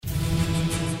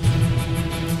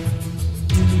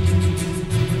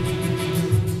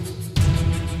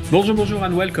Bonjour, bonjour,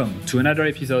 and welcome to another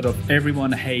episode of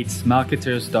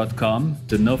EveryoneHatesMarketers.com,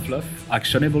 the no-fluff,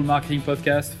 actionable marketing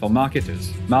podcast for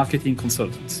marketers, marketing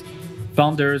consultants,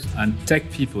 founders, and tech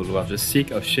people who are just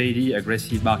sick of shady,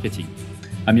 aggressive marketing.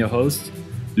 I'm your host,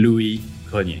 Louis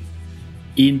Grenier.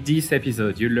 In this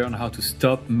episode, you'll learn how to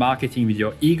stop marketing with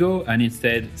your ego and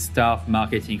instead start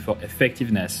marketing for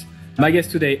effectiveness. My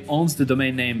guest today owns the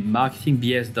domain name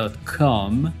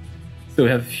marketingbs.com, so we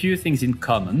have a few things in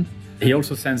common. He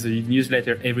also sends a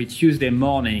newsletter every Tuesday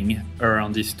morning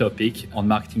around this topic on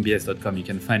marketingbs.com. You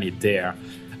can find it there.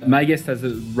 My guest has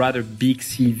a rather big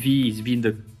CV. He's been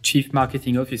the Chief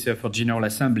Marketing Officer for General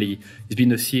Assembly. He's been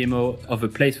the CMO of A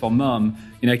Place for Mom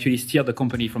and actually steered the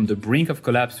company from the brink of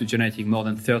collapse to generating more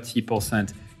than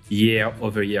 30%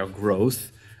 year-over-year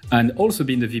growth. And also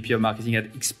been the VP of Marketing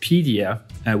at Expedia,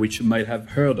 which you might have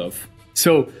heard of.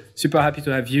 So super happy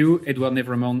to have you, Edouard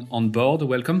Nevremont, on board.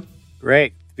 Welcome.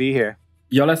 Great. Be here.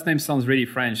 Your last name sounds really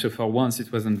French, so for once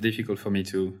it wasn't difficult for me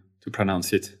to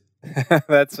pronounce it.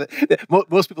 That's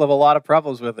most people have a lot of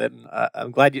problems with it. And,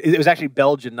 I'm glad it was actually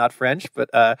Belgian, not French, but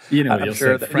I'm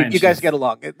sure that French you guys get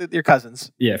along. You're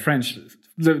cousins. Yeah, French.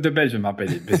 The Belgians are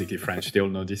basically French. They all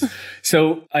know this.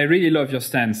 So I really love your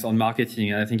stance on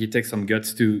marketing, and I think it takes some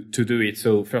guts to do it.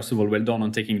 So first of all, well done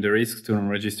on taking the risk to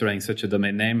registering such a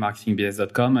domain name,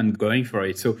 marketingbs.com, and going for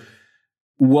it. So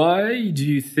why do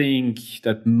you think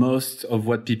that most of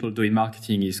what people do in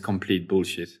marketing is complete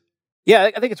bullshit?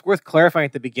 Yeah, I think it's worth clarifying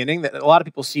at the beginning that a lot of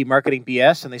people see marketing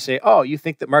BS and they say, oh, you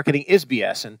think that marketing is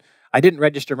BS. And I didn't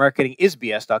register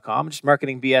marketingisbs.com, just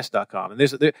marketingbs.com.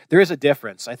 And there is a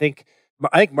difference. I think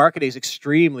marketing is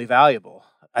extremely valuable.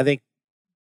 I think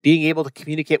being able to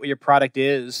communicate what your product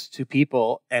is to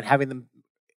people and having them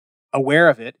aware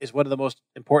of it is one of the most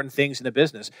important things in a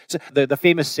business. So the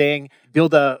famous saying,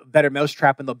 build a better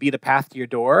mousetrap and they'll beat a path to your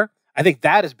door. I think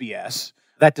that is BS.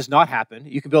 That does not happen.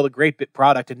 You can build a great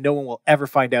product and no one will ever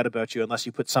find out about you unless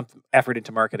you put some effort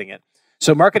into marketing it.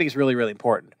 So marketing is really, really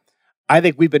important. I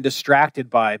think we've been distracted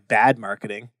by bad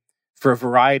marketing for a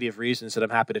variety of reasons that I'm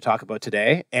happy to talk about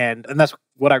today. And that's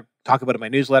what I talk about in my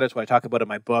newsletters, what I talk about in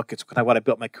my book. It's kind of what I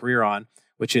built my career on,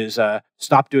 which is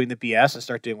stop doing the BS and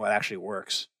start doing what actually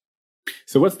works.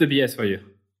 So what's the BS for you?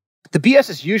 The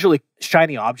BS is usually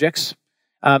shiny objects.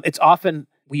 It's often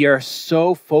we are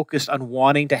so focused on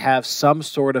wanting to have some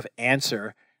sort of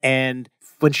answer. And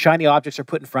when shiny objects are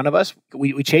put in front of us,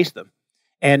 we chase them.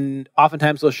 And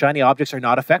oftentimes those shiny objects are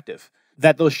not effective.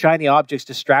 That those shiny objects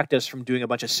distract us from doing a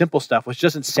bunch of simple stuff, which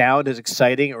doesn't sound as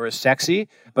exciting or as sexy,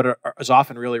 but is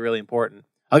often really, really important.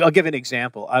 I'll give an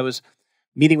example. I was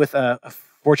meeting with a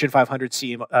Fortune 500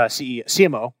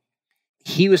 CMO.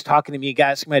 He was talking to me,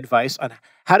 asking my advice on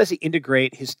how does he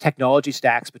integrate his technology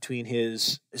stacks between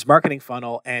his marketing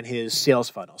funnel and his sales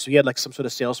funnel. So he had like some sort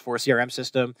of Salesforce CRM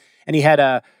system, and he had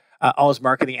all his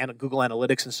marketing and Google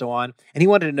Analytics and so on. And he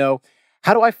wanted to know,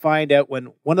 how do I find out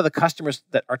when one of the customers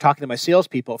that are talking to my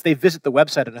salespeople, if they visit the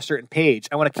website on a certain page,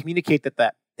 I want to communicate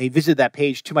that they visited that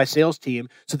page to my sales team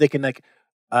so they can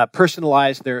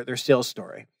personalize their sales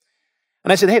story.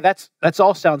 And I said, hey, that's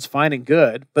all sounds fine and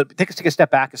good, but take a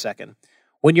step back a second.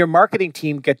 When your marketing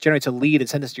team generates a lead and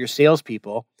sends it to your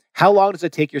salespeople, how long does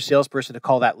it take your salesperson to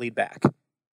call that lead back?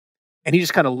 And he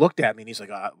just kind of looked at me and he's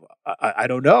like, I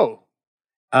don't know.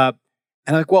 And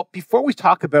I'm like, well, before we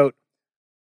talk about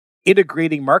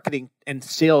integrating marketing and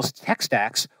sales tech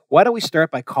stacks, why don't we start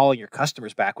by calling your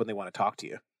customers back when they want to talk to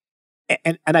you?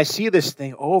 And I see this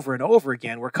thing over and over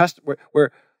again where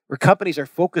companies are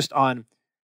focused on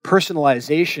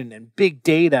personalization and big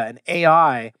data and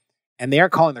AI, and they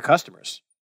aren't calling their customers.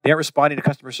 They aren't responding to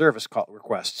customer service call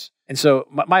requests. And so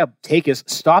my take is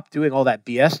stop doing all that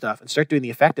BS stuff and start doing the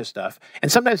effective stuff.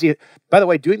 And sometimes, by the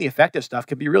way, doing the effective stuff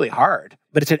can be really hard,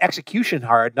 but it's an execution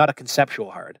hard, not a conceptual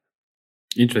hard.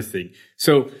 Interesting.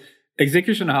 So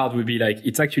execution hard would be like,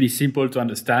 it's actually simple to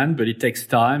understand, but it takes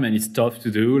time and it's tough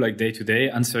to do, like day to day,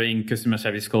 answering customer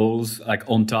service calls, like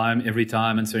on time, every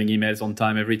time, answering emails on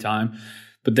time, every time.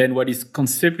 But then what is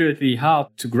conceptually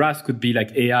hard to grasp could be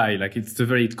like AI. Like it's a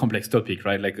very complex topic,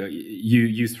 right? Like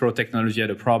you throw technology at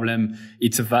a problem.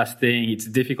 It's a vast thing. It's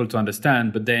difficult to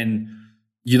understand, but then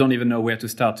you don't even know where to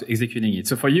start executing it.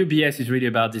 So for you, BS is really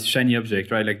about this shiny object,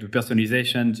 right? Like the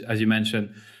personalization, as you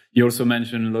mentioned. You also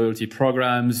mentioned loyalty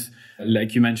programs,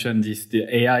 like you mentioned the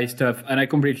AI stuff, and I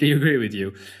completely agree with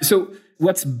you. So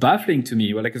what's baffling to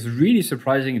me, it's really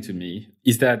surprising to me,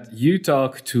 is that you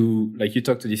talk to the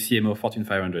CMO of Fortune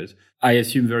 500. I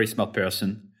assume very smart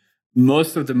person.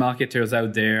 Most of the marketers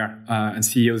out there and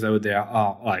CEOs out there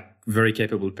are like very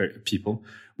capable people.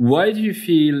 Why do you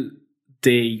feel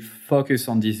they focus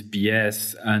on this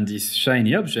BS and this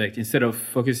shiny object instead of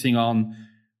focusing on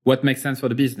what makes sense for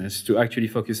the business to actually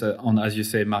focus on, as you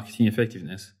say, marketing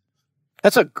effectiveness?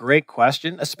 That's a great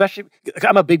question, especially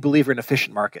I'm a big believer in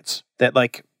efficient markets, that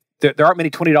like there aren't many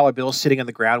 $20 bills sitting on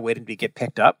the ground waiting to get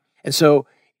picked up. And so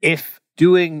if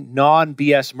doing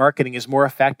non-BS marketing is more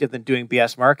effective than doing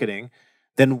BS marketing,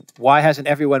 then why hasn't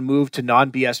everyone moved to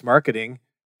non-BS marketing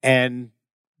and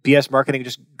BS marketing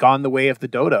just gone the way of the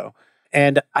dodo?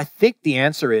 And I think the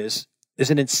answer is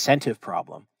an incentive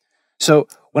problem. So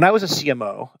when I was a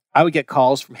CMO, I would get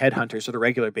calls from headhunters on a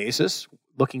regular basis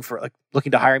looking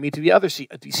to hire me to be other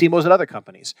CMOs at other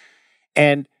companies.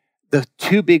 And the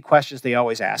two big questions they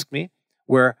always asked me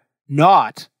were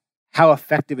not how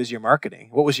effective is your marketing?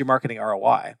 What was your marketing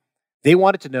ROI? They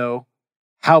wanted to know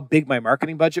how big my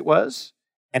marketing budget was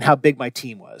and how big my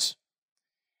team was.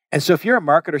 And so if you're a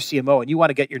marketer CMO and you want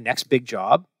to get your next big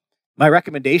job, my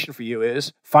recommendation for you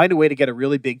is find a way to get a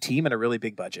really big team and a really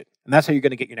big budget. And that's how you're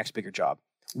going to get your next bigger job.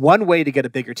 One way to get a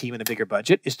bigger team and a bigger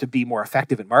budget is to be more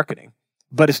effective in marketing,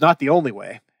 but it's not the only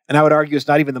way. And I would argue it's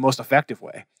not even the most effective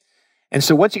way. And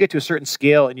so once you get to a certain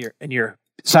scale in your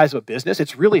size of a business,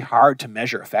 it's really hard to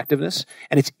measure effectiveness,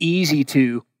 and it's easy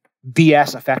to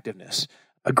BS effectiveness.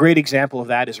 A great example of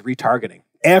that is retargeting.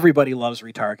 Everybody loves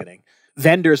retargeting.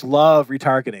 Vendors love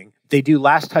retargeting. They do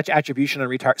last touch attribution on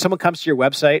retargeting. Someone comes to your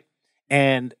website,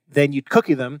 and then you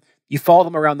cookie them. You follow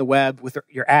them around the web with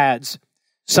your ads.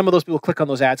 Some of those people click on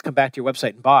those ads, come back to your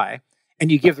website and buy,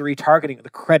 and you give the retargeting the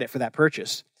credit for that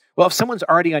purchase. Well, if someone's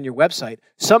already on your website,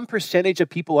 some percentage of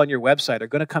people on your website are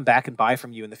going to come back and buy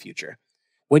from you in the future.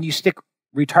 When you stick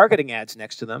retargeting ads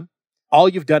next to them, all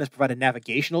you've done is provide a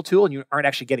navigational tool and you aren't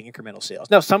actually getting incremental sales.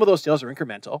 Now, some of those sales are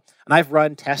incremental, and I've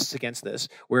run tests against this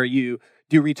where you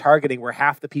do retargeting where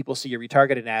half the people see your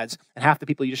retargeted ads and half the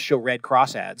people you just show red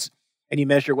cross ads, and you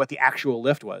measure what the actual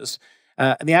lift was.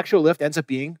 And the actual lift ends up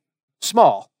being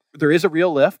small. There is a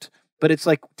real lift, but it's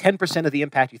like 10% of the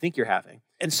impact you think you're having.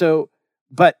 And so,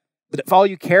 but if all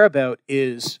you care about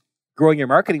is growing your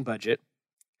marketing budget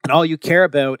and all you care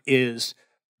about is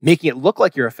making it look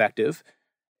like you're effective,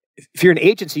 if you're an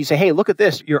agency, you say, hey, look at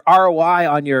this. Your ROI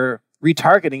on your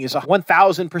retargeting is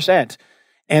 1,000%.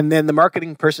 And then the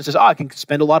marketing person says, I can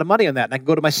spend a lot of money on that. And I can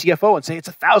go to my CFO and say, it's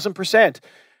 1,000%.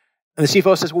 And the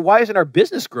CFO says, well, why isn't our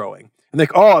business growing? And they're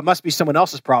like, it must be someone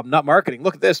else's problem, not marketing.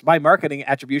 Look at this. My marketing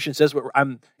attribution says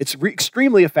it's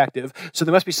extremely effective. So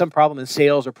there must be some problem in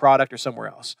sales or product or somewhere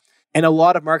else. And a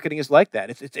lot of marketing is like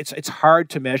that. It's hard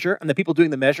to measure. And the people doing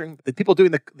the measuring, the people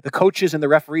doing the coaches and the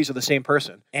referees are the same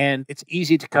person. And it's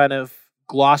easy to kind of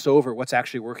gloss over what's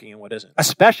actually working and what isn't,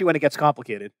 especially when it gets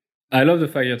complicated. I love the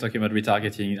fact you're talking about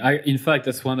retargeting. In fact,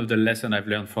 that's one of the lessons I've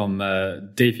learned from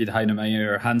David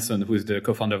Heinemeier Hansson, who's the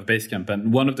co-founder of Basecamp.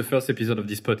 And one of the first episodes of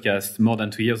this podcast, more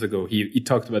than 2 years ago, he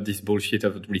talked about this bullshit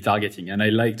of retargeting. And I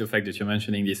like the fact that you're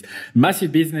mentioning this.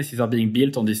 Massive businesses are being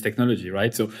built on this technology,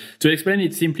 right? So to explain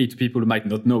it simply to people who might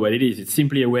not know what it is, it's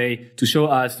simply a way to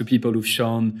show ads to people who've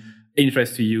shown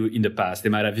interest to you in the past. They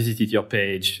might have visited your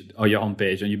page or your own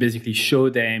page, and you basically show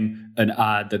them an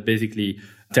ad that basically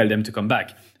tell them to come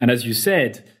back. And as you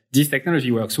said, this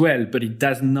technology works well, but it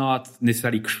does not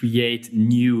necessarily create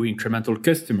new incremental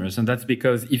customers. And that's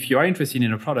because if you are interested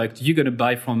in a product, you're going to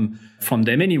buy from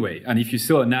them anyway. And if you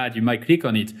saw an ad, you might click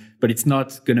on it, but it's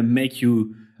not going to make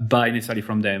you buy necessarily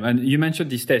from them. And you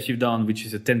mentioned this test you've done, which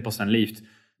is a 10% lift.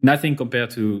 Nothing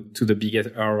compared to the biggest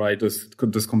ROI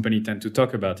those companies tend to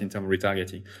talk about in terms of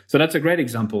retargeting. So that's a great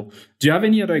example. Do you have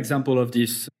any other example of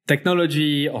this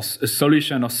technology or a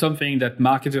solution or something that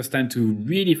marketers tend to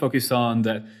really focus on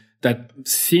that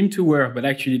seem to work, but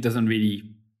actually doesn't really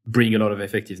bring a lot of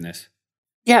effectiveness?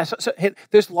 Yeah. So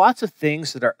there's lots of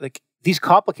things that are like these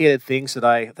complicated things that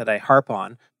I harp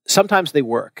on. Sometimes they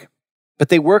work, but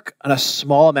they work on a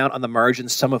small amount on the margin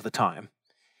some of the time.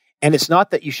 And it's not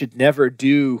that you should never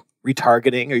do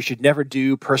retargeting or you should never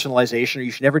do personalization or you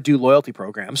should never do loyalty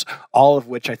programs, all of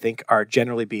which I think are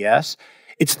generally BS.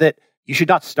 It's that you should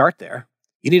not start there.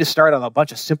 You need to start on a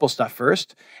bunch of simple stuff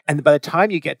first. And by the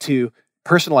time you get to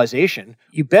personalization,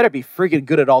 you better be friggin'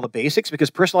 good at all the basics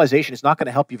because personalization is not going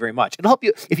to help you very much. It'll help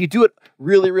you, if you do it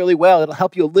really, really well, it'll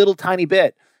help you a little tiny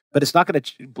bit, but it's not going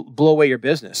to blow away your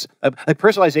business. Like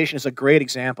personalization is a great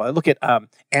example. I look at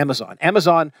Amazon.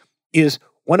 Amazon is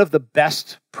one of the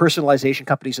best personalization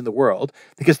companies in the world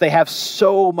because they have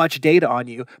so much data on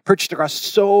you, purchased across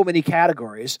so many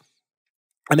categories.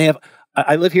 And they have,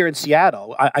 I live here in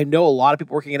Seattle. I know a lot of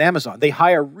people working at Amazon. They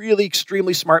hire really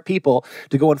extremely smart people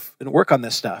to go and work on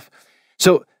this stuff.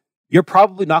 So you're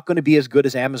probably not going to be as good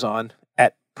as Amazon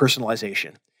at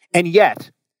personalization. And yet,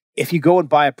 if you go and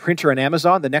buy a printer on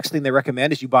Amazon, the next thing they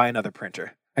recommend is you buy another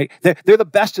printer. Right? They're the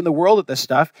best in the world at this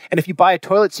stuff. And if you buy a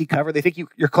toilet seat cover, they think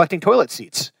you're collecting toilet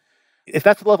seats. If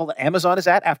that's the level that Amazon is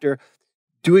at after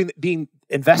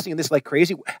investing in this like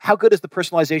crazy, how good is the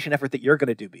personalization effort that you're going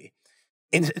to do be?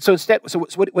 And so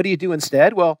what do you do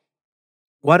instead? Well,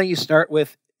 why don't you start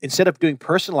with, instead of doing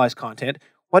personalized content,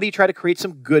 why do you try to create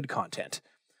some good content?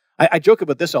 I joke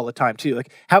about this all the time too.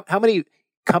 Like how many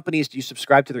companies do you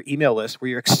subscribe to their email list where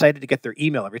you're excited to get their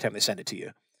email every time they send it to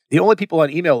you? The only people on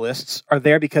email lists are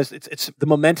there because it's the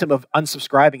momentum of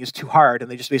unsubscribing is too hard, and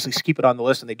they just basically keep it on the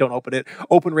list and they don't open it.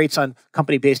 Open rates on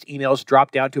company-based emails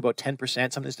drop down to about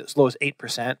 10%, sometimes as low as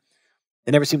 8%.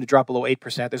 They never seem to drop below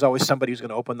 8%. There's always somebody who's going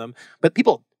to open them. But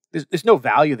people, there's no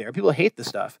value there. People hate this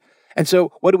stuff. And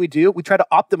so what do? We try to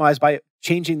optimize by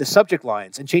changing the subject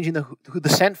lines and changing the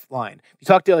sent line. If you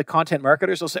talk to like content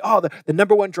marketers, they'll say, the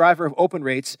number one driver of open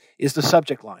rates is the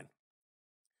subject line.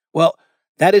 Well,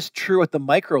 that is true at the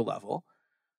micro level.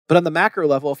 But on the macro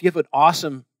level, if you have an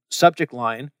awesome subject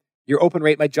line, your open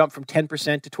rate might jump from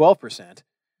 10% to 12%.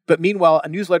 But meanwhile, a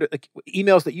newsletter, like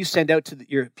emails that you send out to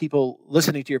your people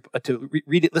listening to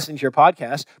listening to your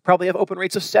podcast, probably have open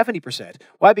rates of 70%.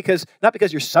 Why? Not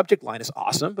because your subject line is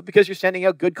awesome, but because you're sending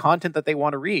out good content that they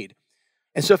want to read.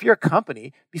 And so if you're a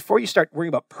company, before you start worrying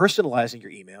about personalizing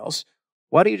your emails,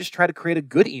 why don't you just try to create a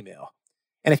good email?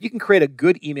 And if you can create a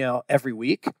good email every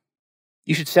week,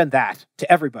 you should send that to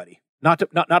everybody, not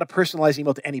a personalized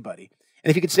email to anybody. And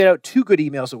if you can send out 2 good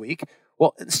emails a week,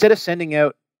 well, instead of sending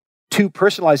out 2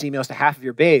 personalized emails to half of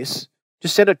your base,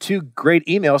 just send out 2 great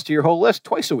emails to your whole list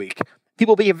twice a week.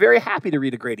 People will be very happy to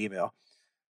read a great email.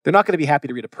 They're not going to be happy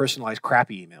to read a personalized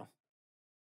crappy email.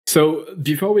 So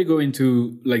before we go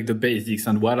into like the basics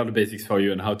and what are the basics for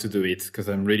you and how to do it, because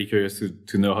I'm really curious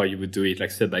to know how you would do it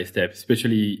like step by step,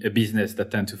 especially a business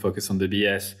that tend to focus on the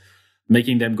BS,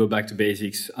 making them go back to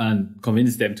basics and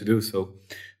convince them to do so.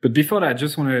 But before that, I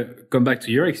just want to come back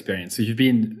to your experience. So you've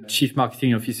been chief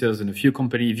marketing officers in a few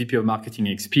companies, VP of marketing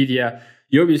at Expedia.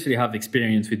 You obviously have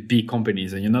experience with big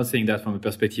companies, and you're not saying that from a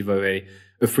perspective of a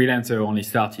freelancer who only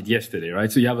started yesterday,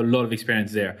 right? So you have a lot of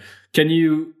experience there. Can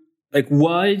you,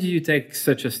 why do you take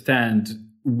such a stand?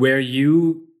 Were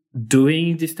you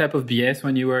doing this type of BS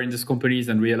when you were in these companies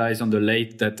and realized on the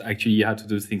late that actually you had to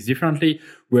do things differently?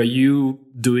 Were you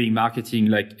doing marketing,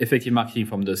 like effective marketing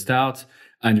from the start,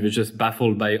 and you were just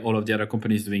baffled by all of the other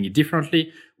companies doing it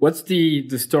differently? What's the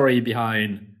story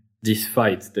behind this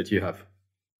fight that you have?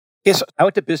 Yes, I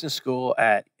went to business school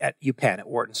at UPenn, at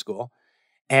Wharton School.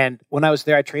 And when I was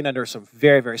there, I trained under some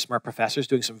very, very smart professors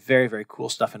doing some very, very cool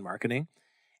stuff in marketing.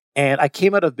 And I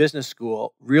came out of business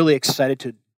school really excited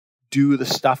to do the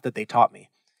stuff that they taught me.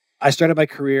 I started my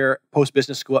career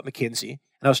post-business school at McKinsey, and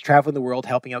I was traveling the world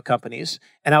helping out companies.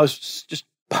 And I was just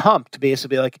pumped to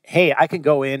basically like, hey, I can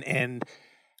go in and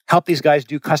help these guys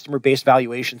do customer-based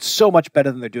valuation so much better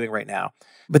than they're doing right now.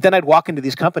 But then I'd walk into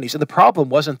these companies, and the problem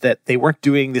wasn't that they weren't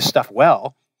doing this stuff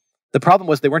well. The problem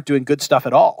was they weren't doing good stuff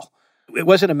at all. It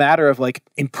wasn't a matter of like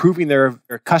improving their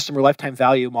customer lifetime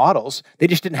value models. They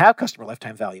just didn't have customer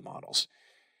lifetime value models.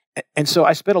 And so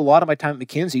I spent a lot of my time at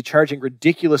McKinsey charging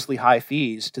ridiculously high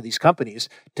fees to these companies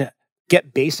to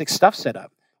get basic stuff set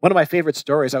up. One of my favorite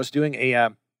stories, I was doing a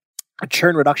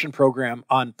churn reduction program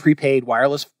on prepaid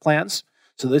wireless plans.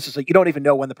 So this is like, you don't even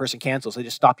know when the person cancels. They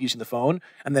just stop using the phone.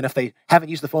 And then if they haven't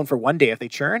used the phone for one day, if they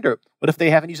churned, or what if they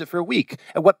haven't used it for a week?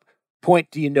 At what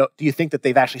point do you think that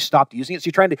they've actually stopped using it? So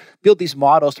you're trying to build these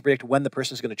models to predict when the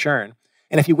person's going to churn.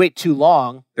 And if you wait too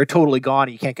long, they're totally gone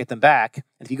and you can't get them back.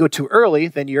 And if you go too early,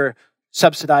 then you're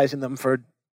subsidizing them for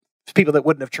people that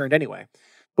wouldn't have churned anyway.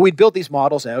 But we'd build these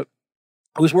models out.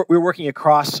 We were working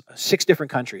across 6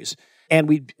 different countries. And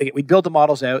we'd build the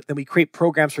models out, then we'd create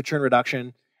programs for churn reduction,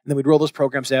 and then we'd roll those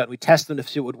programs out and we'd test them to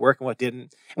see what would work and what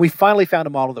didn't. And we finally found a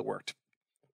model that worked.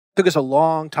 It took us a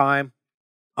long time,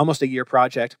 almost a year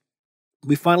project.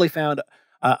 We finally found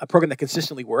a program that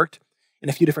consistently worked in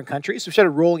a few different countries. We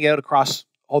started rolling out across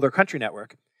all their country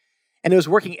network. And it was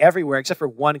working everywhere except for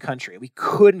one country. We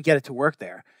couldn't get it to work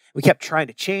there. We kept trying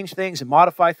to change things and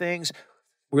modify things.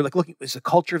 We were like looking, is the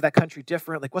culture of that country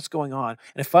different? Like, what's going on?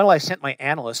 And finally, I sent my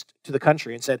analyst to the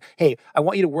country and said, hey, I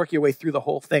want you to work your way through the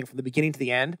whole thing from the beginning to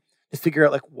the end to figure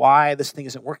out like why this thing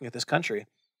isn't working at this country.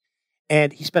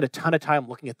 And he spent a ton of time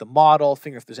looking at the model,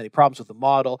 figuring if there's any problems with the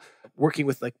model, working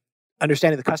with like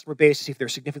understanding the customer base to see if they're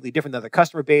significantly different than the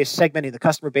customer base, segmenting the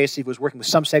customer base, see if it was working with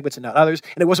some segments and not others.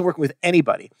 And it wasn't working with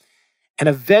anybody. And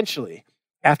eventually,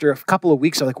 after a couple of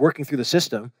weeks of like working through the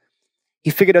system, he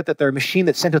figured out that their machine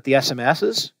that sent out the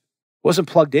SMSs wasn't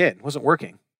plugged in, wasn't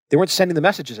working. They weren't sending the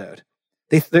messages out.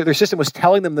 their system was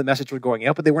telling them the message was going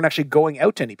out, but they weren't actually going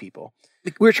out to any people.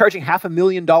 Like, we were charging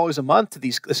 $500,000 a month to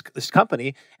this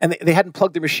company, and they hadn't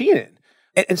plugged their machine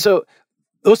in. And so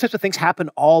those types of things happen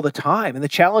all the time. And the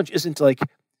challenge isn't like,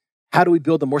 how do we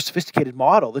build a more sophisticated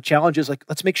model? The challenge is like,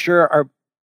 let's make sure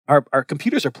our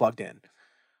computers are plugged in.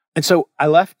 And so I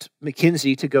left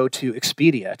McKinsey to go to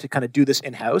Expedia to kind of do this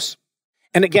in-house.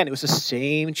 And again, it was the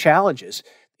same challenges.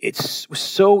 It was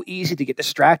so easy to get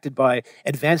distracted by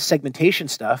advanced segmentation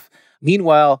stuff.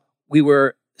 Meanwhile, we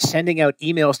were sending out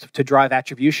emails to drive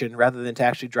attribution rather than to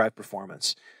actually drive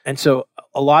performance. And so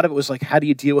a lot of it was like, how do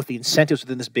you deal with the incentives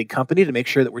within this big company to make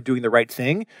sure that we're doing the right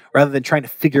thing rather than trying to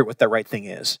figure out what the right thing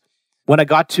is? When I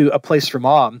got to A Place for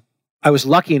Mom, I was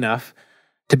lucky enough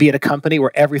to be at a company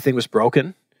where everything was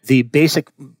broken. The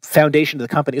basic foundation of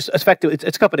the company is effective.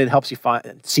 It's a company that helps you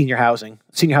find senior housing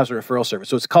referral service.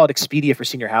 So it's called Expedia for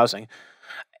senior housing.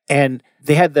 And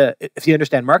they had if you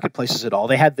understand marketplaces at all,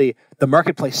 they had the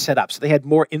marketplace set up. So they had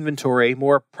more inventory,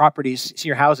 more properties,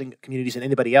 senior housing communities than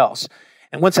anybody else.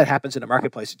 And once that happens in a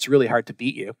marketplace, it's really hard to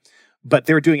beat you. But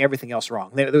they were doing everything else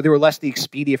wrong. They were less the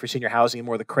Expedia for senior housing and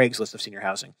more the Craigslist of senior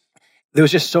housing. There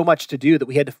was just so much to do that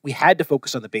we had to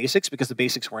focus on the basics because the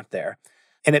basics weren't there.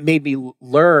 And it made me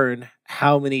learn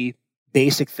how many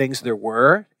basic things there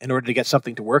were in order to get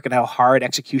something to work and how hard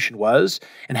execution was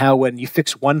and how when you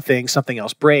fix one thing, something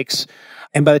else breaks.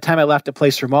 And by the time I left A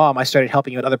Place for Mom, I started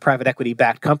helping out other private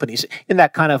equity-backed companies in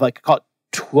that kind of like, call it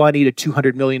 $20 to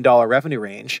 $200 million revenue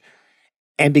range,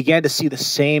 and began to see the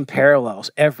same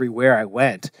parallels everywhere I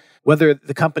went. Whether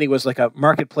the company was like a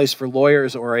marketplace for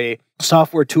lawyers or a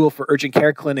software tool for urgent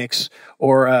care clinics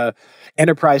or a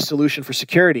enterprise solution for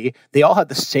security, they all had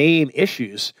the same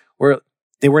issues where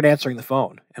they weren't answering the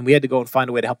phone. And we had to go and find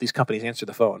a way to help these companies answer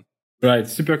the phone. Right.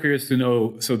 Super curious to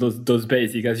know. So those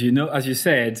basics, as you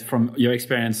said, from your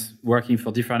experience working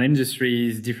for different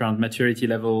industries, different maturity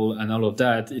level and all of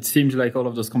that, it seems like all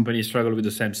of those companies struggle with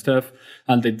the same stuff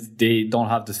and they don't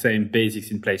have the same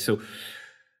basics in place. So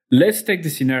let's take the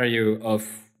scenario of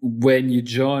when you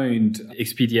joined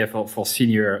Expedia for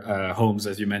senior homes,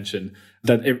 as you mentioned,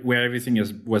 where everything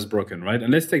was broken, right?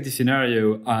 And let's take the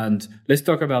scenario and let's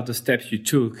talk about the steps you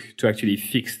took to actually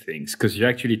fix things, because you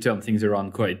actually turned things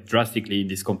around quite drastically in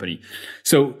this company.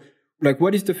 So, like,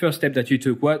 what is the first step that you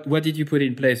took? What did you put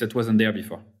in place that wasn't there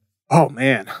before? Oh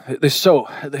man, there's so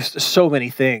many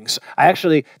things.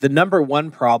 The number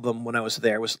one problem when I was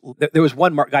there was there was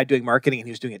one guy doing marketing and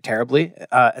he was doing it terribly,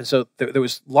 and so there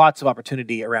was lots of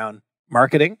opportunity around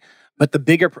marketing. But the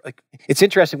bigger, it's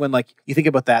interesting when like you think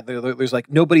about that. There's like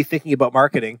nobody thinking about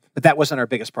marketing, but that wasn't our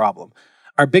biggest problem.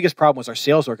 Our biggest problem was our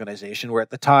sales organization, where at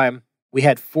the time we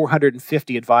had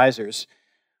 450 advisors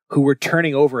who were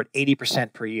turning over at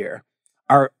 80% per year.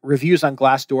 Our reviews on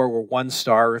Glassdoor were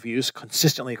 1-star reviews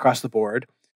consistently across the board.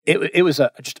 It was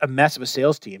just a mess of a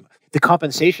sales team. The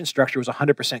compensation structure was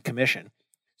 100% commission.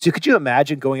 So could you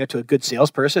imagine going out to a good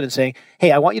salesperson and saying,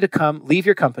 hey, I want you to leave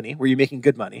your company where you're making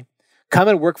good money, come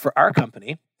and work for our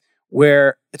company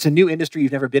where it's a new industry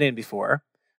you've never been in before.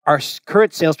 Our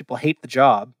current salespeople hate the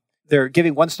job. They're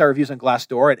giving 1-star reviews on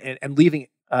Glassdoor and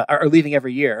leaving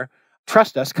every year.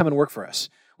 Trust us, come and work for us.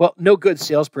 Well, no good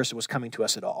salesperson was coming to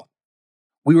us at all.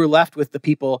 We were left with the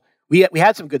people. We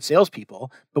had some good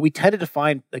salespeople, but we tended to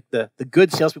find like the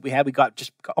good salespeople we got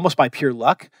just almost by pure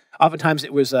luck. Oftentimes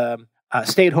it was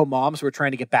stay-at-home moms who were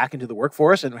trying to get back into the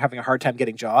workforce and were having a hard time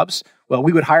getting jobs. Well,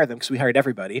 we would hire them because we hired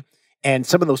everybody. And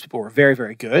some of those people were very,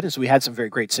 very good. And so we had some very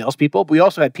great salespeople. But we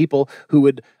also had people who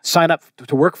would sign up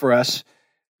to work for us.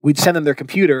 We'd send them their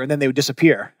computer and then they would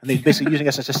disappear. And they'd basically using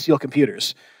us to steal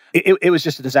computers. It was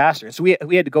just a disaster. And so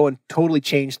we had to go and totally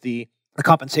change the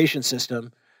compensation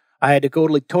system. I had to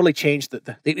totally change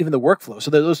even the workflow. So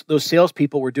those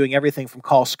salespeople were doing everything from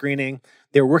call screening.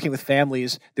 They were working with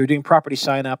families. They were doing property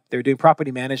sign up. They were doing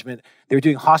property management. They were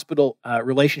doing hospital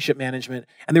relationship management,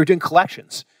 and they were doing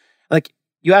collections. Like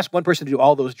you ask one person to do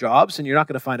all those jobs, and you're not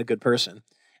going to find a good person.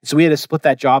 And so we had to split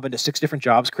that job into 6 different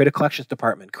jobs: create a collections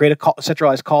department, create a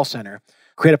centralized call center,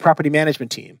 create a property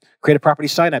management team, create a property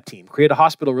sign-up team, create a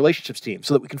hospital relationships team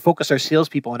so that we can focus our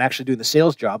salespeople on actually doing the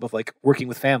sales job of like working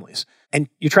with families. And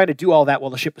you're trying to do all that while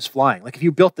the ship is flying. Like if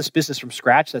you built this business from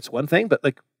scratch, that's one thing, but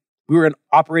like we were an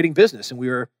operating business and we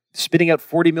were spitting out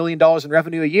 $40 million in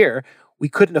revenue a year. We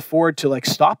couldn't afford to like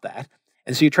stop that.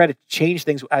 And so you try to change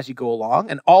things as you go along,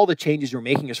 and all the changes you're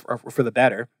making is for the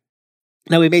better.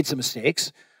 Now we made some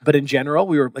mistakes, but in general,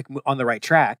 we were like on the right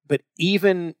track. But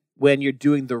even when you're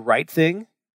doing the right thing,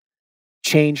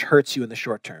 change hurts you in the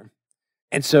short term.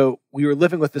 And so we were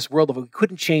living with this world of we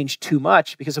couldn't change too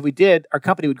much, because if we did, our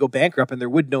company would go bankrupt and there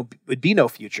would be no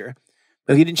future.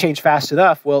 But if you didn't change fast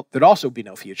enough, well, there'd also be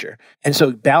no future. And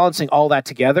so balancing all that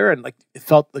together, and like it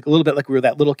felt like a little bit like we were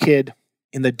that little kid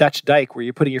in the Dutch dike where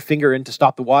you're putting your finger in to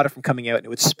stop the water from coming out and it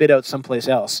would spit out someplace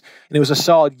else. And it was a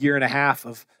solid year and a half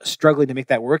of struggling to make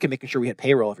that work and making sure we had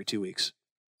payroll every 2 weeks.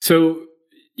 So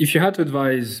if you had to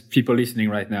advise people listening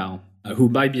right now who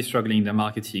might be struggling in their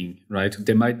marketing, right?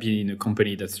 They might be in a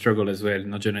company that struggle as well,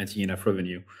 not generating enough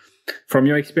revenue. From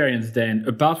your experience then,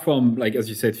 apart from, like, as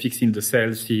you said, fixing the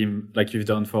sales team like you've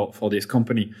done for this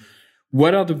company,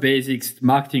 what are the basics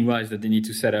marketing-wise that they need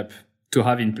to set up to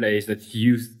have in place that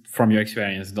you, from your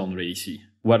experience, don't really see?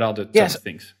 What are the top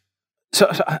things?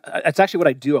 So that's actually what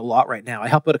I do a lot right now. I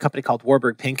help out a company called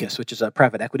Warburg Pincus, which is a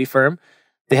private equity firm.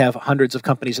 They have hundreds of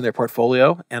companies in their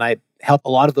portfolio, and I help a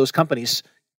lot of those companies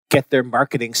get their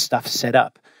marketing stuff set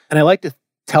up. And I like to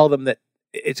tell them that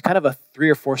it's kind of a 3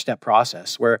 or 4 step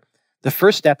process where the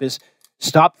first step is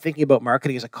stop thinking about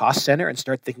marketing as a cost center and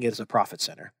start thinking it as a profit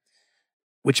center,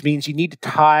 which means you need to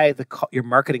tie your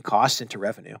marketing costs into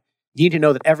revenue. You need to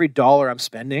know that every dollar I'm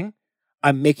spending,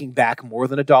 I'm making back more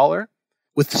than $1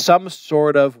 with some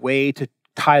sort of way to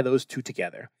tie those two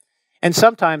together. And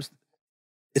sometimes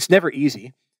it's never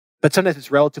easy, but sometimes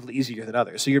it's relatively easier than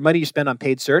others. So your money you spend on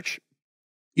paid search,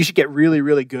 you should get really,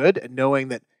 really good at knowing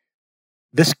that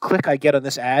this click I get on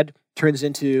this ad turns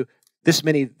into this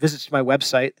many visits to my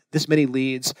website, this many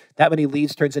leads, that many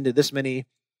leads turns into this many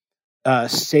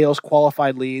sales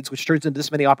qualified leads, which turns into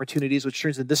this many opportunities, which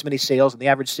turns into this many sales, and the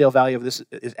average sale value of this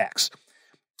is X.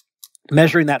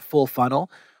 Measuring that full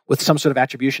funnel with some sort of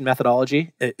attribution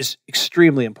methodology is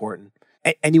extremely important.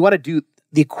 And you want to do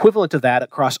the equivalent of that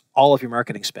across all of your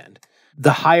marketing spend.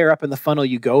 The higher up in the funnel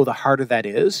you go, the harder that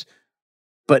is,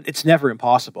 but it's never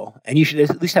impossible. And you should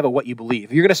at least have a what you believe.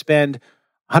 If you're going to spend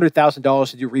 $100,000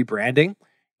 to do rebranding,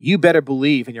 you better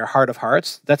believe in your heart of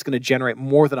hearts that's going to generate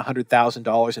more than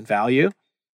 $100,000 in value,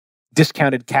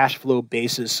 discounted cash flow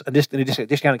basis,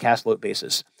 discounted cash flow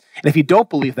basis. And if you don't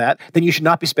believe that, then you should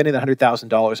not be spending the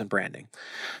 $100,000 in branding.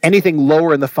 Anything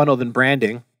lower in the funnel than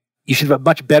branding, you should have a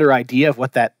much better idea of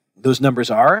what those numbers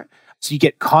are, so you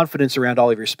get confidence around all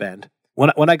of your spend.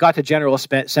 When I got to General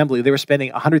Assembly, they were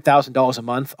spending $100,000 a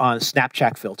month on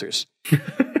Snapchat filters.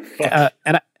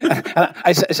 And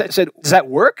I said, does that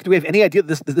work? Do we have any idea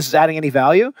that this is adding any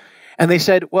value? And they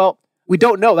said, well, we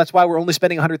don't know. That's why we're only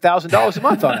spending $100,000 a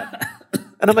month on it.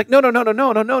 And I'm like, no.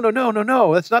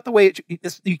 That's not the way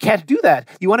you can't do that.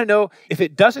 You want to know if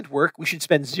it doesn't work, we should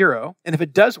spend $0. And if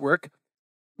it does work,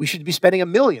 we should be spending $1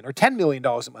 million or $10 million a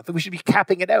month. And we should be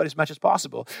capping it out as much as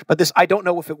possible. But this, I don't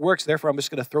know if it works, therefore I'm just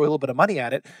going to throw a little bit of money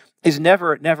at it, is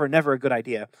never a good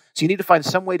idea. So you need to find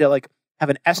some way to have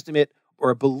an estimate or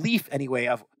a belief anyway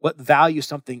of what value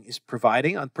something is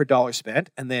providing on per dollar spent,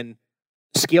 and then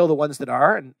scale the ones that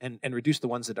are and reduce the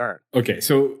ones that aren't. Okay,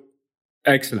 so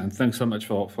excellent. Thanks so much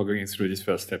for going through this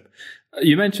first step.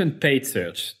 You mentioned paid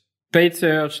search. Paid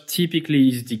search typically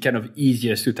is the kind of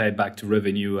easiest to tie back to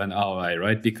revenue and ROI,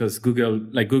 right? Because Google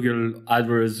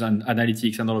AdWords and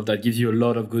analytics and all of that gives you a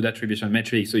lot of good attribution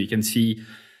metrics. So you can see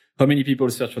how many people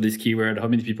search for this keyword, how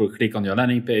many people click on your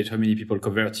landing page, how many people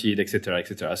converted, et cetera, et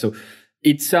cetera. So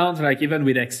it sounds like even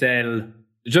with Excel,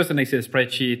 just an Excel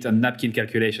spreadsheet and napkin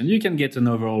calculation, you can get an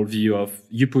overall view of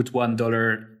you put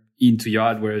 $1 into your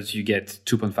AdWords, you get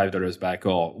 $2.5 back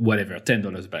or whatever,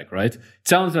 $10 back, right? It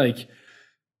sounds like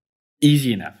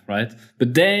easy enough, right?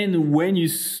 But then when you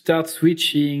start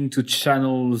switching to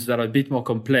channels that are a bit more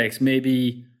complex,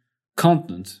 maybe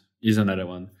content is another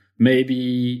one.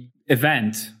 Maybe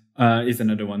event is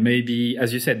another one. Maybe,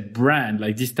 as you said, brand,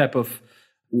 like this type of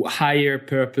higher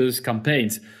purpose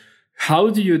campaigns. How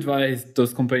do you advise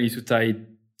those companies to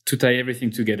tie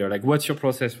everything together? Like, what's your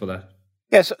process for that?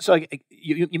 Yeah, so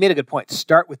you made a good point.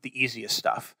 Start with the easiest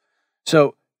stuff.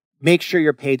 So make sure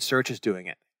your paid search is doing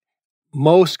it.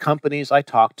 Most companies I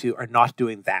talk to are not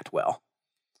doing that well.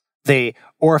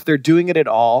 Or if they're doing it at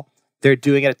all, they're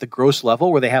doing it at the gross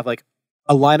level where they have like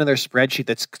a line on their spreadsheet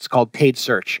it's called paid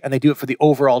search, and they do it for the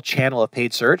overall channel of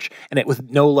paid search, and it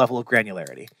with no level of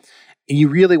granularity. And you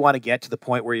really want to get to the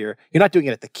point where you're not doing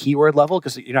it at the keyword level,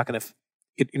 because you're not going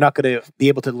to be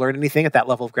able to learn anything at that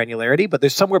level of granularity. But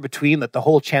there's somewhere between the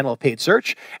whole channel of paid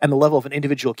search and the level of an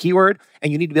individual keyword,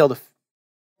 and you need to be able to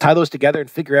tie those together and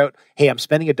figure out, hey, I'm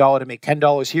spending $1 to make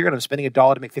 $10 here, and I'm spending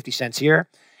 $1 to make 50 cents here,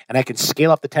 and I can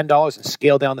scale up the $10 and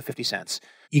scale down the 50 cents.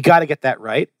 You got to get that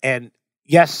right. And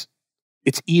yes,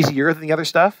 it's easier than the other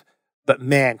stuff, but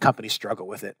man, companies struggle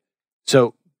with it.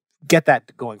 So get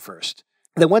that going first.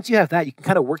 And then once you have that, you can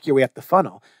kind of work your way up the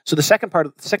funnel. So the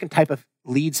second type of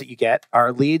leads that you get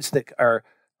are leads that are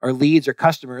leads or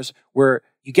customers where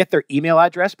you get their email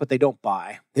address, but they don't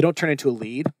buy. They don't turn into a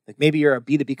lead. Like maybe you're a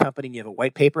B2B company and you have a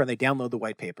white paper and they download the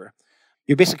white paper.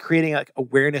 You're basically creating like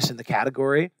awareness in the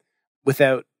category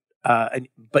without,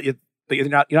 but you're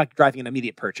not driving an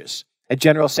immediate purchase. At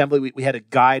General Assembly, we had a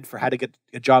guide for how to get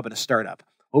a job in a startup.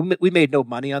 Well, we made no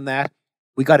money on that.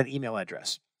 We got an email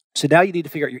address. So now you need to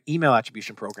figure out your email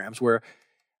attribution programs where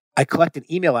I collect an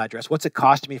email address. What's it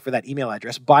cost me for that email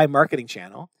address by marketing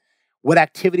channel? What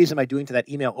activities am I doing to that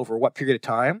email over what period of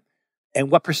time? And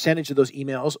what percentage of those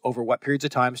emails over what periods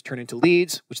of times turn into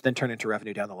leads, which then turn into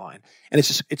revenue down the line? And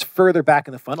it's further back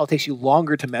in the funnel. It takes you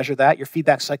longer to measure that. Your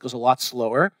feedback cycle is a lot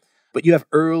slower, but you have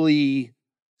early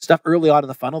on in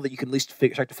the funnel that you can at least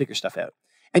start to figure stuff out.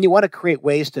 And you want to create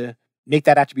ways to make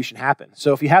that attribution happen.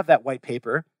 So if you have that white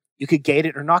paper, you could gate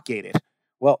it or not gate it.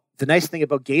 Well, the nice thing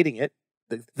about gating it,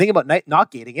 the thing about not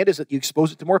gating it is that you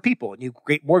expose it to more people and you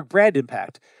create more brand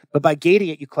impact. But by gating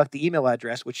it, you collect the email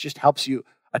address, which just helps you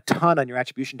a ton on your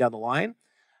attribution down the line.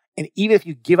 And even if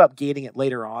you give up gating it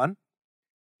later on,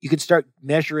 you can start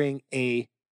measuring a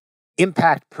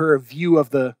impact per view of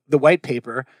the white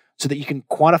paper so that you can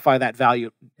quantify that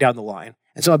value down the line.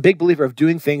 And so I'm a big believer of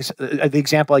doing things, the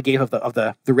example I gave of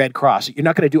the Red Cross. You're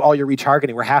not going to do all your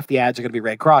retargeting where half the ads are going to be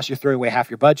Red Cross. You're throwing away half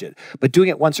your budget. But doing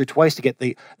it once or twice to get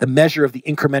the measure of the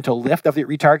incremental lift of the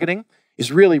retargeting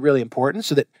is really, really important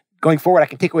so that going forward, I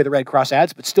can take away the Red Cross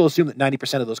ads, but still assume that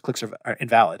 90% of those clicks are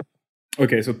invalid.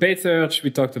 Okay, so paid search,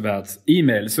 we talked about.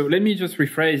 Email. So let me just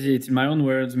rephrase it in my own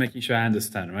words, making sure I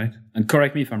understand, right? And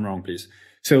correct me if I'm wrong, please.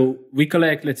 So we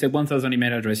collect, let's say, 1,000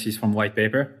 email addresses from white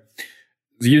paper.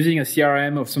 Using a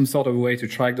CRM of some sort of way to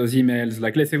track those emails,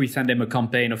 like let's say we send them a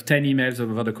campaign of 10 emails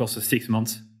over the course of 6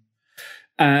 months.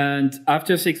 And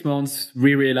after 6 months,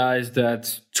 we realized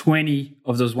that 20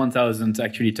 of those 1,000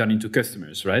 actually turn into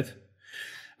customers, right?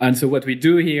 And so what we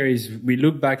do here is we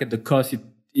look back at the cost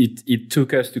it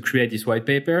took us to create this white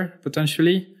paper,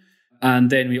 potentially.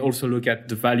 And then we also look at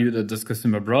the value that this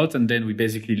customer brought. And then we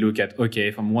basically look at,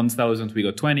 okay, from 1,000, we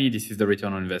got 20. This is the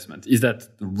return on investment. Is that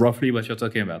roughly what you're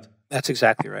talking about? That's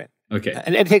exactly right. Okay.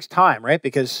 And it takes time, right?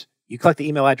 Because you collect the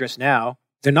email address now.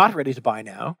 They're not ready to buy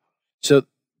now. So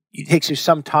it takes you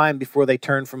some time before they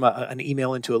turn from an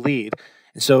email into a lead.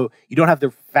 And so you don't have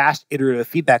the fast iterative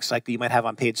feedback cycle you might have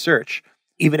on paid search,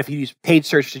 even if you use paid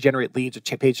search to generate leads or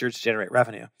paid search to generate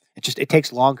revenue. It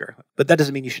takes longer, but that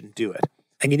doesn't mean you shouldn't do it.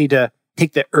 And you need to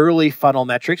take the early funnel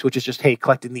metrics, which is just, hey,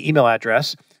 collecting the email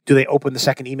address. Do they open the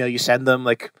second email you send them?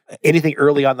 Like anything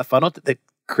early on the funnel that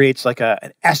creates like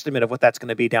an estimate of what that's going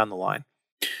to be down the line.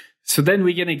 So then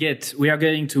we are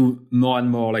getting to more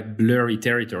and more like blurry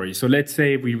territory. So let's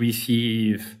say we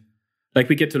receive, like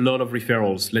we get a lot of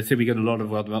referrals. Let's say we get a lot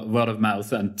of word of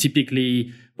mouth. And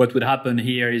typically what would happen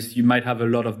here is you might have a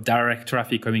lot of direct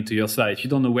traffic coming to your site.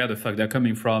 You don't know where the fuck they're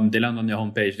coming from. They land on your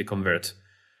homepage, they convert.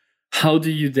 How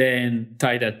do you then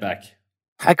tie that back?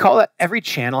 I call it every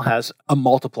channel has a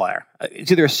multiplier.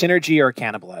 It's either a synergy or a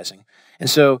cannibalizing. And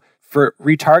so for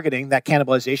retargeting, that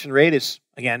cannibalization rate is,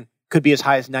 again, could be as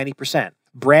high as 90%.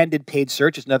 Branded paid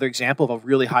search is another example of a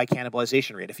really high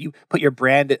cannibalization rate. If you put your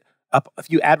brand up, if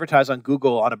you advertise on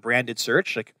Google on a branded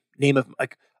search, like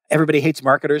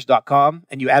everybodyhatesmarketers.com,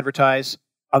 and you advertise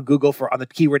on Google on the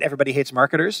keyword everybody hates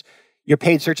marketers, your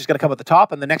paid search is going to come at the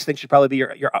top, and the next thing should probably be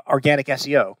your organic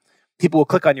SEO. People will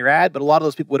click on your ad, but a lot of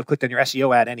those people would have clicked on your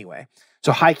SEO ad anyway.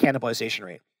 So high cannibalization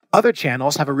rate. Other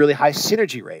channels have a really high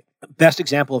synergy rate. Best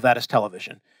example of that is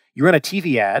television. You run a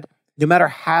TV ad, no matter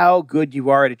how good you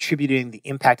are at attributing the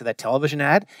impact of that television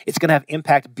ad, it's going to have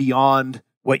impact beyond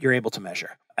what you're able to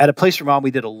measure. At A Place for Mom, we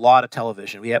did a lot of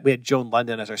television. We had Joan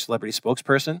London as our celebrity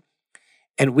spokesperson,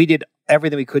 and we did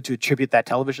everything we could to attribute that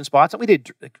television spots. And we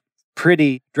did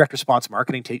pretty direct response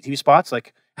marketing TV spots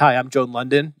like, hi, I'm Joan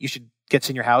London. You should get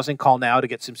senior housing. Call now to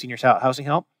get some senior housing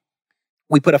help.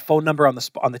 We put a phone number on the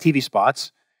TV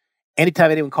spots.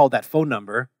 Anytime anyone called that phone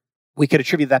number, we could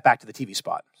attribute that back to the TV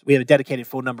spot. We have a dedicated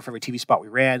phone number for every TV spot we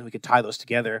ran. We could tie those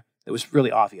together. It was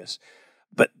really obvious.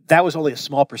 But that was only a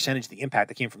small percentage of the impact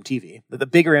that came from TV. The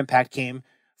bigger impact came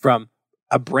from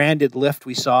a branded lift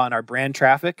we saw in our brand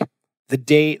traffic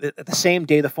the same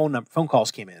day the phone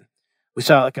calls came in. We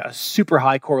saw like a super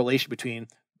high correlation between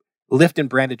lift in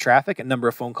branded traffic and number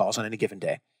of phone calls on any given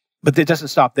day. But it doesn't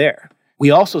stop there.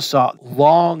 We also saw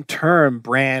long-term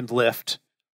brand lift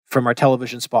from our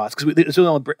television spots because it was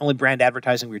the only brand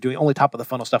advertising we were doing, only top of the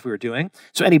funnel stuff we were doing.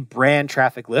 So any brand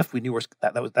traffic lift, we knew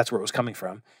that's where it was coming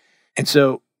from. And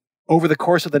so over the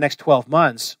course of the next 12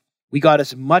 months, we got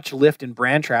as much lift in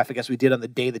brand traffic as we did on the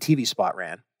day the TV spot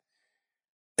ran.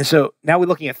 And so now we're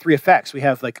looking at three effects. We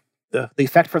have like the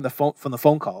effect from the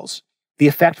phone calls, the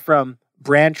effect from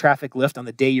brand traffic lift on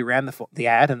the day you ran the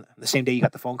ad and the same day you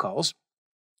got the phone calls.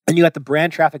 And you got the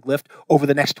brand traffic lift over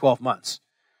the next 12 months.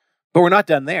 But we're not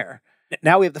done there.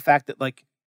 Now we have the fact that like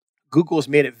Google has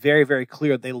made it very, very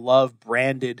clear they love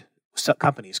branded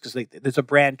companies because there's a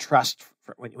brand trust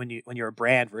when you're a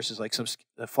brand versus like some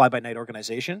fly-by-night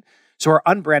organization. So our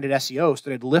unbranded SEO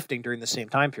started lifting during the same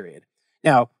time period.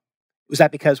 Now, was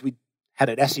that because we had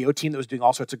an SEO team that was doing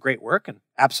all sorts of great work? And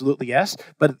absolutely yes.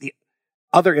 But the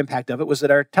other impact of it was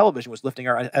that our television was lifting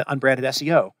our unbranded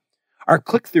SEO. Our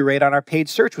click-through rate on our paid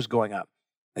search was going up.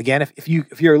 Again, if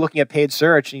you're looking at paid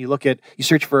search and you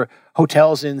search for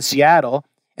hotels in Seattle,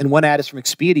 and one ad is from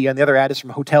Expedia and the other ad is from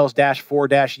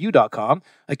hotels-4-u.com,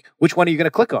 like which one are you going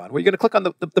to click on? Well, you're going to click on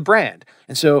the brand.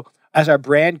 And so as our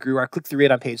brand grew, our click-through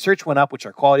rate on paid search went up, which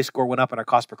our quality score went up, and our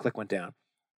cost per click went down.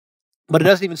 But it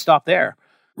doesn't even stop there.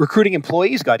 Recruiting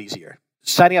employees got easier.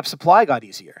 Signing up supply got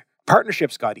easier.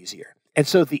 Partnerships got easier. And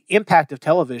so the impact of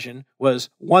television was,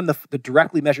 one, the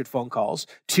directly measured phone calls,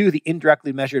 two, the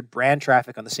indirectly measured brand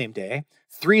traffic on the same day,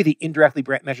 three, the indirectly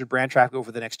measured brand traffic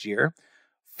over the next year,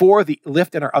 four, the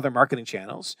lift in our other marketing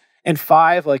channels, and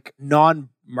five, like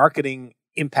non-marketing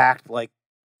impact, like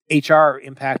HR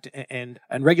impact and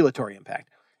regulatory impact.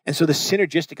 And so the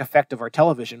synergistic effect of our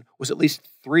television was at least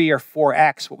 3 or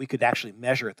 4x what we could actually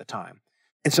measure at the time.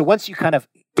 And so once you kind of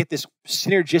get this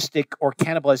synergistic or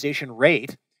cannibalization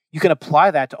rate, you can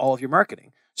apply that to all of your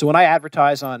marketing. So when I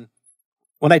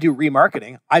when I do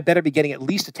remarketing, I better be getting at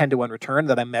least a 10-to-1 return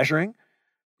that I'm measuring.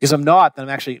 Because I'm not, then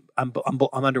I'm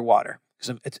underwater.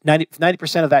 Because it's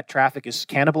 90% of that traffic is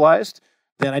cannibalized,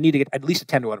 then I need to get at least a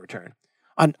 10-to-1 return.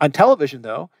 On television,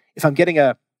 though, if I'm getting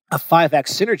a 5x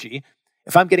synergy,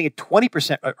 if I'm getting a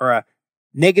 20% or a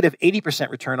negative 80%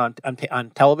 return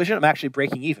on television, I'm actually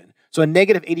breaking even. So a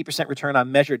negative 80% return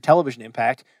on measured television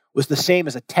impact was the same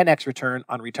as a 10x return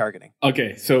on retargeting.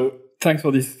 Okay, so thanks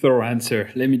for this thorough answer.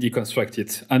 Let me deconstruct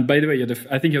it. And by the way,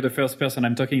 I think you're the first person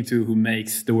I'm talking to who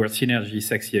makes the word synergy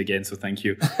sexy again, so thank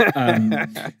you.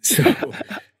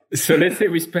 So let's say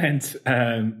we spent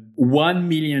 1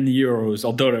 million euros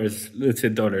or dollars, let's say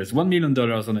dollars, $1 million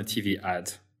on a TV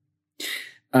ad.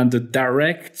 And the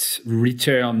direct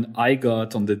return I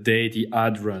got on the day the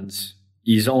ad runs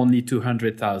is only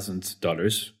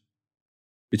 $200,000,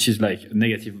 which is like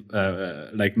negative,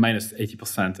 like minus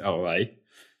 80% ROI.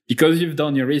 Because you've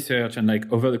done your research and like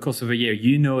over the course of a year,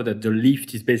 you know that the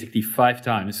lift is basically 5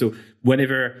 times. So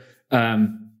whenever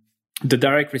the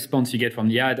direct response you get from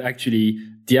the ad, actually,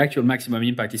 the actual maximum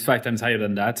impact is 5 times higher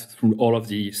than that through all of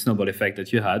the snowball effect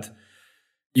that you had.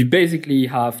 You basically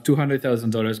have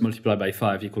 $200,000 multiplied by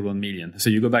 5 equal 1 million. So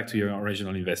you go back to your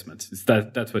original investment.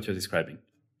 That's what you're describing.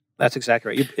 That's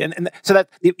exactly right. And so that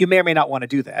you may or may not want to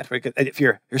do that, right? If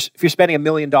you're spending $1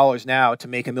 million now to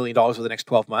make $1 million over the next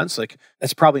 12 months, like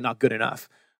that's probably not good enough.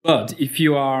 But if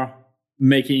you are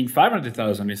making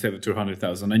 500,000 instead of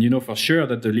 200,000, and you know for sure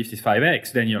that the lift is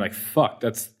 5x, then you're like, fuck,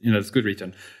 that's good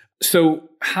return. So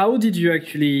how did you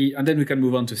actually? And then we can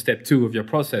move on to step 2 of your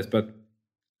process. But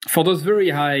for those very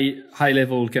high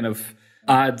level kind of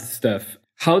ad stuff,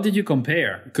 how did you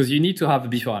compare? Because you need to have a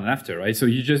before and after, right? So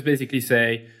you just basically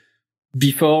say,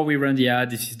 before we run the ad,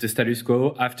 this is the status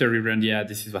quo. After we run the ad,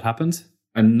 this is what happens,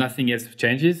 and nothing else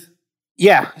changes.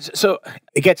 Yeah. So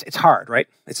it's hard, right?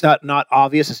 It's not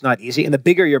obvious. It's not easy. And the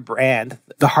bigger your brand,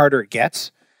 the harder it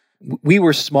gets. We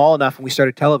were small enough when we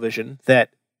started television that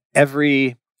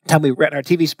every time we ran our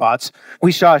TV spots,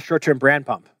 we saw a short-term brand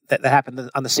pump that happened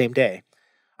on the same day.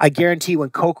 I guarantee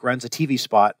when Coke runs a TV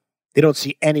spot, they don't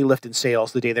see any lift in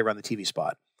sales the day they run the TV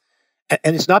spot.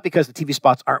 And it's not because the TV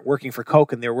spots aren't working for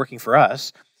Coke and they're working for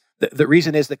us. The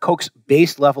reason is that Coke's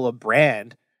base level of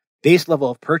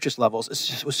purchase levels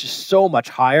was just so much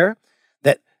higher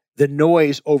that the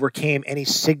noise overcame any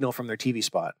signal from their TV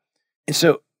spot. And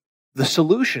so the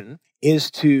solution is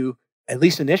to, at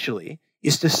least initially,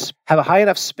 is to have a high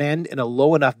enough spend and a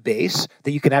low enough base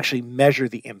that you can actually measure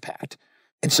the impact.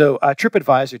 And so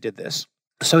TripAdvisor did this.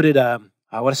 So did, I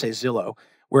want to say Zillow,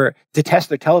 where to test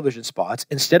their television spots,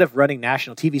 instead of running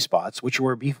national TV spots, which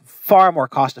would be far more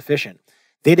cost efficient,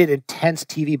 they did intense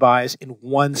TV buys in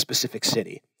one specific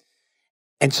city.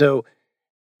 And so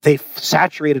they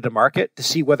saturated a market to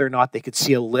see whether or not they could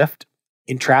see a lift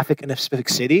in traffic in a specific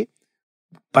city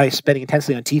by spending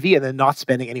intensely on TV and then not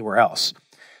spending anywhere else.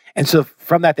 And so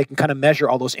from that, they can kind of measure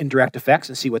all those indirect effects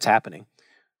and see what's happening.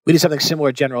 We did something similar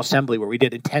at General Assembly where we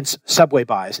did intense subway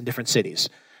buys in different cities.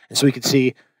 And so we could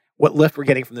see what lift we're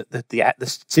getting from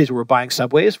the cities where we're buying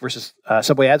subways versus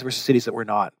subway ads versus cities that we're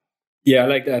not. Yeah, I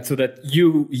like that. So that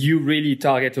you really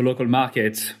target a local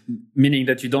market, meaning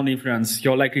that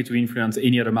you're likely to influence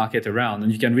any other market around,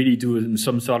 and you can really do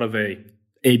some sort of a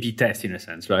A/B test in a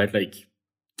sense, right? Like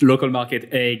local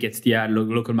market A gets the ad,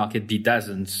 local market B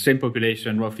doesn't. Same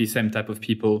population, roughly same type of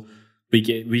people.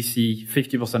 We see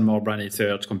 50% more branded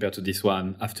search compared to this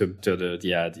one after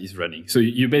the ad is running. So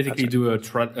you basically do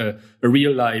a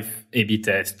real life A/B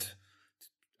test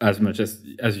as much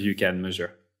as you can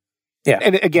measure. Yeah,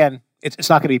 and again, it's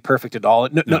not going to be perfect at all.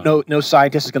 No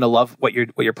scientist is going to love what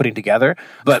you're putting together,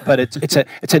 but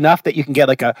it's enough that you can get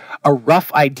like a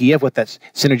rough idea of what that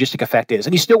synergistic effect is,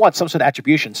 and you still want some sort of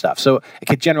attribution stuff. So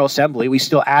at General Assembly, we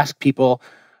still ask people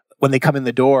when they come in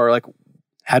the door, like,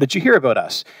 how did you hear about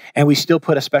us? And we still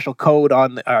put a special code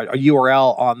on a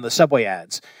URL on the Subway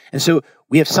ads, and so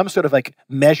we have some sort of like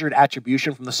measured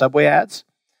attribution from the Subway ads,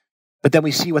 but then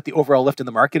we see what the overall lift in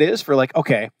the market is for like,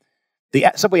 okay, the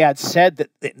Subway ads said that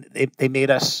they made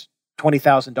us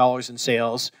 $20,000 in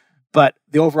sales, but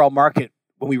the overall market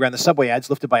when we ran the Subway ads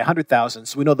lifted by 100,000.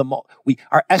 So we know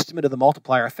our estimate of the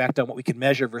multiplier effect on what we can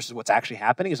measure versus what's actually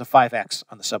happening is a 5x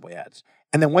on the Subway ads.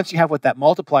 And then once you have what that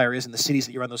multiplier is in the cities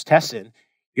that you run those tests in,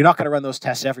 you're not going to run those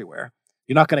tests everywhere.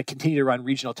 You're not going to continue to run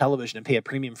regional television and pay a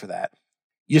premium for that.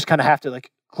 You just kind of have to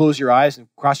like close your eyes and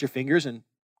cross your fingers and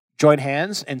join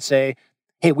hands and say,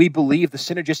 hey, we believe the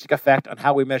synergistic effect on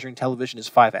how we're measuring television is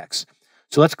 5x.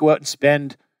 So let's go out and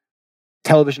spend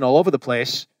television all over the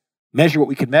place, measure what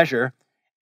we can measure,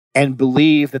 and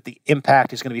believe that the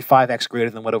impact is going to be 5x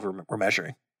greater than whatever we're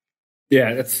measuring.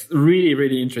 Yeah, that's really,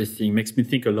 really interesting. Makes me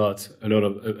think about a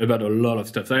lot of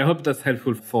stuff. So I hope that's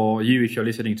helpful for you if you're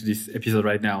listening to this episode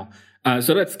right now.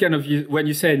 So that's kind of when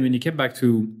you came back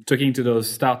to talking to those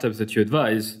startups that you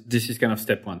advise, this is kind of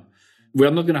step one. We're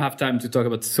not going to have time to talk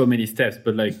about so many steps,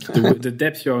 but like the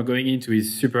depth you're going into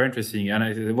is super interesting. And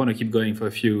I want to keep going for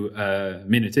a few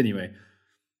minutes anyway.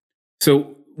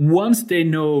 So once they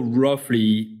know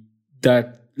roughly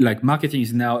that like marketing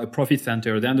is now a profit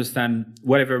center, they understand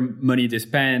whatever money they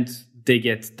spend, they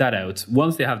get that out.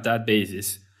 Once they have that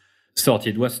basis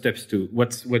sorted, what's steps two?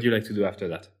 What do you like to do after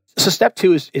that? So step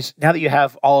two is now that you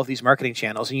have all of these marketing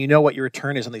channels and you know what your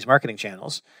return is on these marketing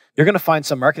channels, you're going to find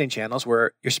some marketing channels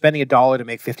where you're spending $1 to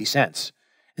make 50 cents.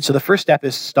 And so the first step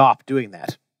is stop doing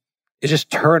that. Is just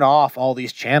turn off all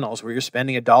these channels where you're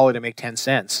spending $1 to make 10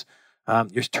 cents.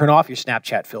 You turn off your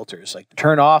Snapchat filters, like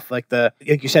turn off like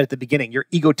you said at the beginning, your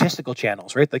egotistical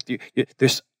channels, right? Like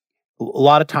there's a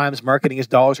lot of times marketing is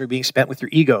dollars are being spent with your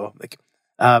ego. Like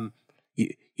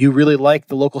you really like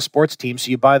the local sports team, so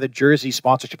you buy the jersey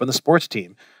sponsorship on the sports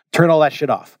team. Turn all that shit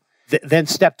off. Then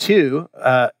step two,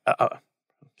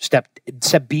 step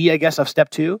B, I guess, of step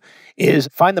two is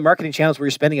find the marketing channels where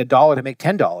you're spending $1 to make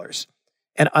 $10.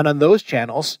 And on those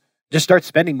channels, just start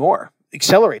spending more.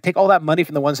 Accelerate. Take all that money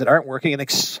from the ones that aren't working and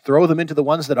throw them into the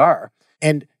ones that are.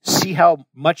 And see how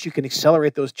much you can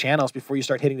accelerate those channels before you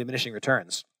start hitting diminishing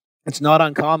returns. It's not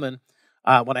uncommon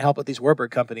when I help with these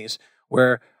Warburg companies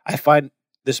where I find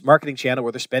this marketing channel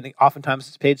where they're spending, oftentimes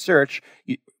it's paid search,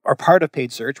 or part of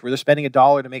paid search, where they're spending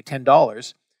 $1 to make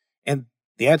 $10. And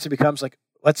the answer becomes like,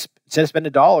 instead of spend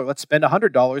 $1, let's spend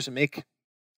 $100 and make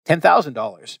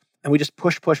 $10,000. And we just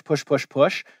push.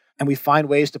 And we find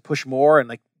ways to push more and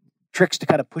like tricks to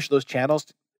kind of push those channels.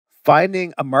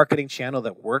 Finding a marketing channel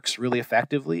that works really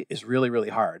effectively is really, really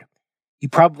hard. You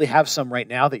probably have some right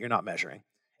now that you're not measuring.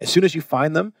 As soon as you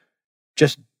find them,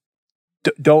 just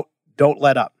don't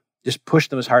let up. Just push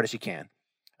them as hard as you can.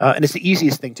 And it's the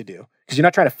easiest thing to do because you're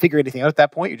not trying to figure anything out at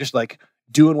that point. You're just like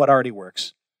doing what already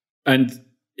works. And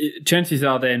chances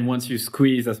are then once you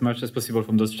squeeze as much as possible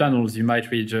from those channels, you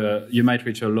might reach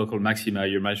a local maxima,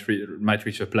 you might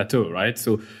reach a plateau, right?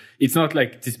 So it's not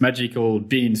like this magical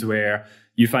beans where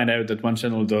you find out that one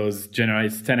channel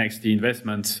generates 10x the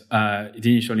investment, the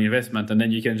initial investment, and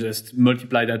then you can just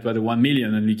multiply that by the 1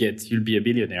 million and you'll be a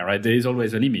billionaire, right? There is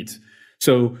always a limit.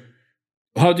 So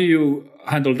how do you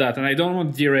handle that? And I don't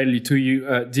want to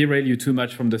derail you too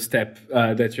much from the step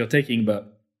that you're taking,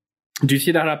 but do you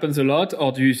see that happens a lot,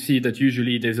 or do you see that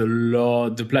usually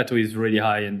the plateau is really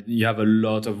high and you have a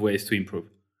lot of ways to improve?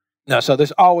 No, so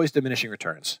there's always diminishing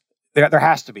returns. There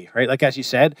has to be, right? Like as you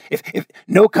said, if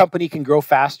no company can grow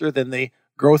faster than the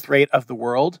growth rate of the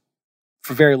world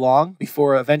for very long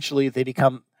before eventually they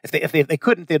become, if they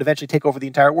couldn't, they'd eventually take over the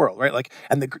entire world, right? Like,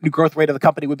 and the growth rate of the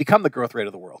company would become the growth rate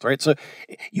of the world, right? So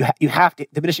you have to,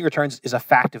 diminishing returns is a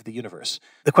fact of the universe.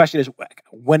 The question is,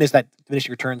 when is that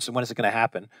diminishing returns and when is it going to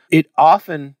happen? It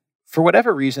often, for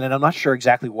whatever reason, and I'm not sure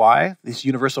exactly why this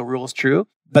universal rule is true,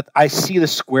 but I see the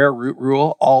square root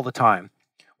rule all the time,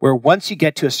 where once you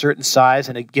get to a certain size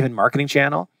in a given marketing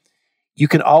channel, you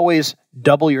can always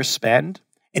double your spend.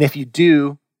 And if you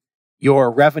do,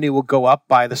 your revenue will go up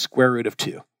by the square root of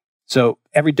 2. So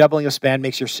every doubling of spend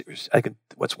makes your,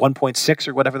 what's 1.6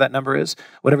 or whatever that number is,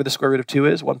 whatever the square root of 2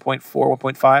 is, 1.4,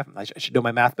 1.5. I should know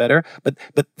my math better. But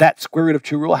that square root of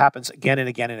 2 rule happens again and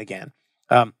again and again.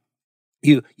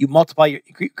 You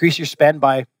increase your spend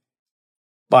by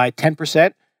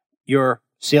 10%, your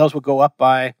sales will go up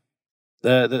by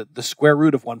the square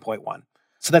root of 1.1.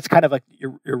 So that's kind of like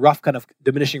your rough kind of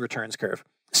diminishing returns curve.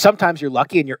 Sometimes you're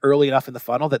lucky and you're early enough in the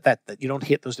funnel that you don't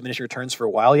hit those diminishing returns for a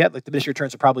while yet. Like diminishing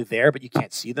returns are probably there, but you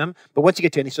can't see them. But once you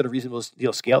get to any sort of reasonable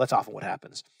deal scale, that's often what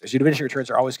happens. Your diminishing returns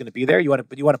are always going to be there. You want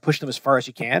to push them as far as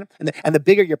you can. And the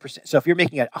bigger your percent. So if you're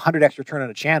making a 100x return on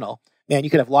a channel, man, you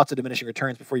can have lots of diminishing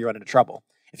returns before you run into trouble.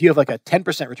 If you have like a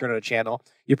 10% return on a channel,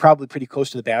 you're probably pretty close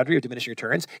to the boundary of diminishing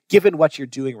returns, given what you're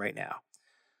doing right now.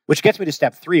 Which gets me to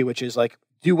step 3, which is like,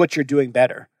 do what you're doing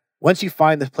better. Once you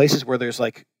find the places where there's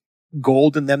like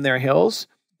gold in them there hills,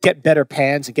 get better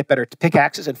pans and get better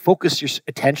pickaxes and focus your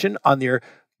attention on your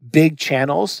big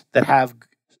channels that have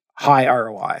high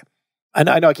ROI. And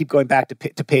I know I keep going back to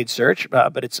paid search,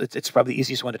 but it's probably the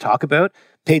easiest one to talk about.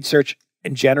 Paid search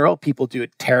in general, people do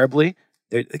it terribly.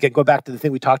 Again, go back to the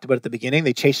thing we talked about at the beginning.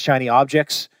 They chase shiny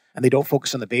objects and they don't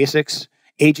focus on the basics.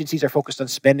 Agencies are focused on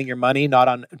spending your money, not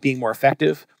on being more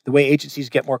effective. The way agencies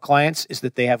get more clients is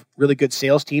that they have really good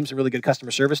sales teams and really good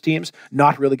customer service teams,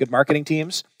 not really good marketing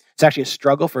teams. It's actually a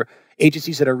struggle for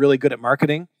agencies that are really good at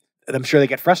marketing. And I'm sure they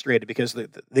get frustrated because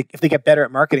if they get better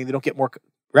at marketing, they don't get more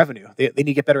revenue. They need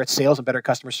to get better at sales and better at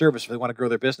customer service if they want to grow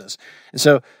their business. And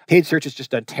so paid search is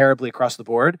just done terribly across the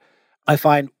board. I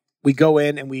find we go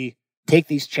in and we take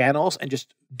these channels and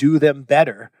just do them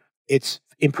better. It's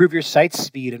improve your site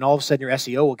speed, and all of a sudden your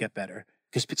SEO will get better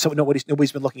because nobody's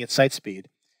been looking at site speed.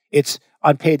 It's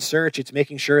on paid search. It's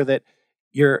making sure that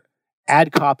your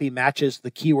ad copy matches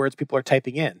the keywords people are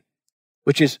typing in,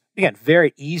 which is, again,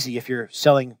 very easy if you're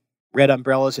selling red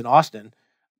umbrellas in Austin.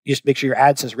 You just make sure your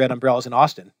ad says red umbrellas in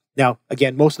Austin. Now,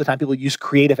 again, most of the time people use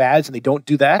creative ads and they don't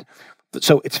do that.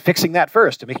 So it's fixing that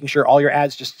first and making sure all your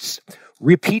ads just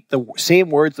repeat the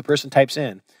same words the person types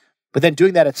in. But then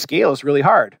doing that at scale is really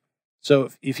hard. So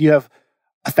if you have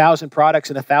 1,000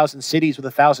 products in 1,000 cities with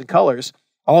 1,000 colors,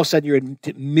 all of a sudden you're in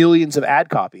millions of ad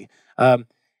copy.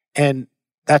 And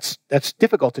that's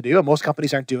difficult to do. And most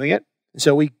companies aren't doing it. And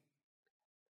so we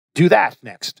do that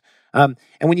next. And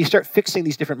when you start fixing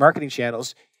these different marketing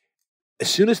channels,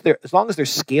 as long as they're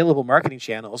scalable marketing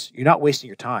channels, you're not wasting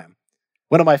your time.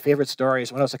 One of my favorite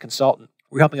stories, when I was a consultant,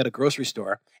 we were helping at a grocery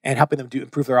store and helping them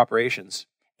improve their operations.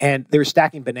 And they were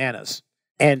stacking bananas.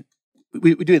 And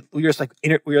we were just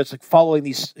like following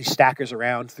these stackers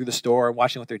around through the store and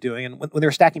watching what they're doing. And when they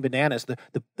were stacking bananas,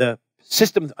 the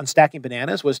system on stacking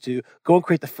bananas was to go and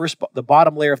create the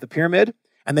bottom layer of the pyramid,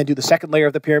 and then do the second layer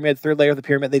of the pyramid, third layer of the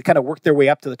pyramid. They'd kind of work their way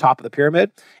up to the top of the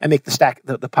pyramid and make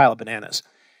the pile of bananas.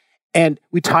 And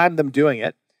we timed them doing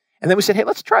it. And then we said, hey,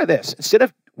 let's try this. Instead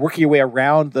of working your way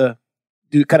around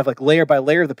do kind of like layer by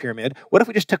layer of the pyramid, what if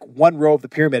we just took one row of the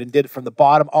pyramid and did it from the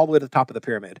bottom all the way to the top of the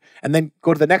pyramid, and then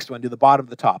go to the next one, do the bottom of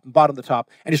the top and bottom of the top,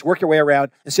 and just work your way around.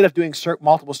 Instead of doing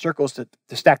multiple circles to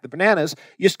stack the bananas,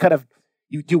 you just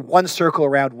you do one circle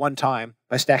around one time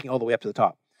by stacking all the way up to the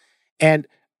top. And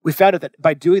we found out that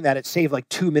by doing that, it saved like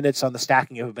 2 minutes on the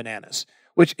stacking of bananas,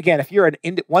 which again, if you're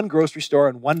one grocery store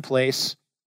in one place,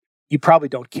 you probably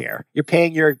don't care. You're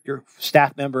paying your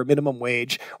staff member minimum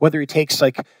wage, whether he takes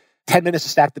like 10 minutes to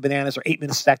stack the bananas or 8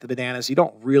 minutes to stack the bananas, you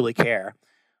don't really care.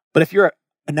 But if you're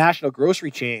a national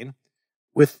grocery chain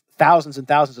with thousands and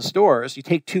thousands of stores, you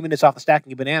take 2 minutes off the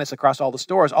stacking of bananas across all the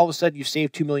stores, all of a sudden you've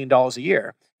saved $2 million a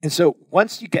year. And so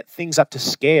once you get things up to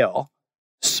scale,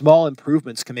 small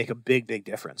improvements can make a big, big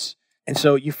difference. And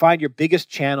so you find your biggest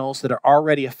channels that are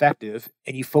already effective,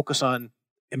 and you focus on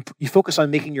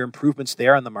making your improvements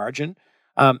there on the margin.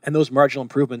 And those marginal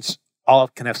improvements all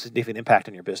can have significant impact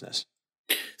on your business.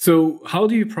 So how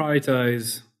do you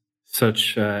prioritize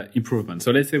such improvements?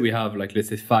 So let's say we have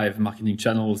 5 marketing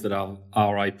channels that are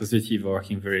ROI positive,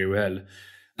 working very well.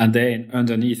 And then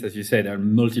underneath, as you said, there are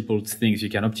multiple things you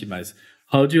can optimize.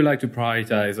 How do you like to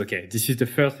prioritize? Okay, this is the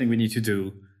first thing we need to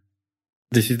do.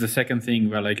 This is the second thing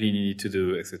we're likely need to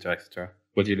do, et cetera, et cetera.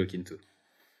 What do you look into?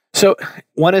 So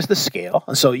one is the scale.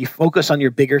 And so you focus on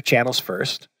your bigger channels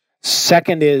first.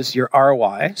 Second is your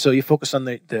ROI. So you focus on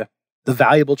the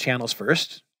valuable channels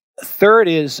first. Third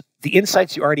is the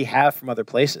insights you already have from other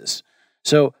places.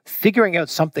 So figuring out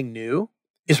something new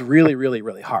is really, really,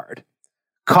 really hard.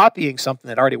 Copying something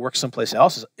that already works someplace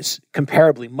else is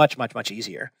comparably much, much, much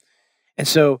easier. And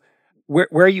so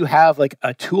where you have like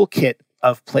a toolkit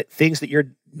of things that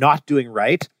you're not doing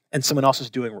right and someone else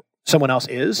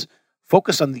is,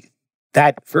 focus on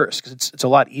that first, because it's a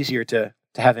lot easier to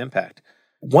have impact.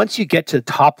 Once you get to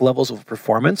top levels of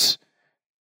performance,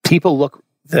 people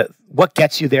what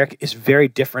gets you there is very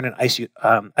different and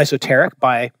esoteric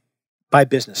by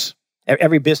business.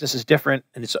 Every business is different,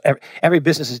 and every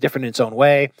business is different in its own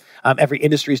way. Every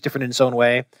industry is different in its own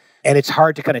way, and it's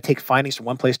hard to kind of take findings from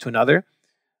one place to another.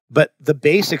 But the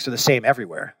basics are the same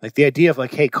everywhere. Like the idea of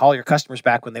like, hey, call your customers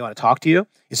back when they want to talk to you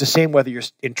is the same whether you're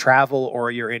in travel or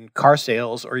you're in car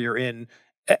sales or you're in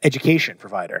education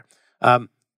provider.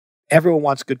 Everyone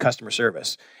wants good customer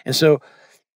service. And so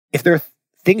if there are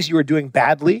things you are doing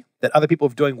badly that other people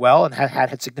are doing well and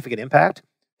had significant impact,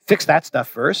 fix that stuff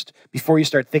first before you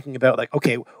start thinking about like,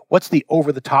 okay, what's the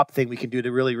over-the-top thing we can do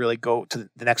to really, really go to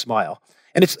the next mile?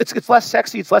 And it's less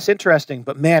sexy, it's less interesting,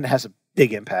 but man, it has a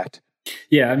big impact.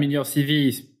 Yeah, I mean, your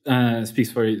CV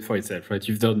speaks for itself, right?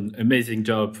 You've done an amazing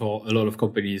job for a lot of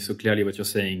companies. So clearly what you're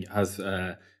saying has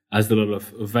a lot of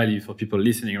value for people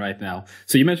listening right now.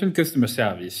 So you mentioned customer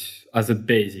service as a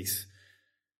basics.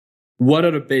 What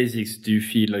are the basics do you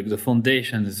feel like the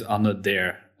foundations are not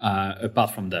there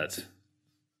apart from that?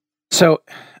 So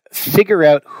figure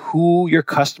out who your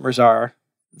customers are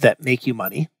that make you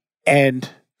money and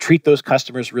treat those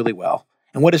customers really well.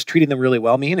 And what does treating them really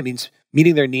well mean? It means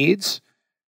meeting their needs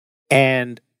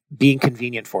and being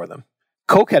convenient for them.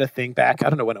 Coke had a thing back, I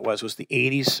don't know when it was the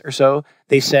 80s or so.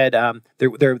 They said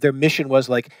their mission was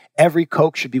like every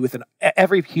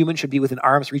human should be within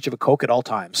arm's reach of a Coke at all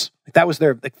times. Like that was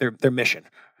their mission.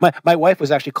 My wife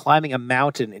was actually climbing a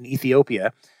mountain in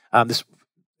Ethiopia.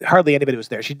 Hardly anybody was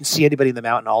there. She didn't see anybody in the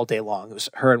mountain all day long. It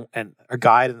was her and her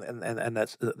guide and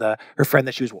her friend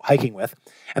that she was hiking with.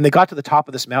 And they got to the top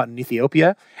of this mountain in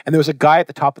Ethiopia, and there was a guy at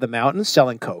the top of the mountain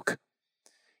selling Coke.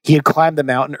 He had climbed the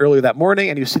mountain earlier that morning,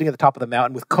 and he was sitting at the top of the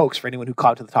mountain with Cokes for anyone who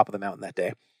climbed to the top of the mountain that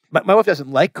day. My wife doesn't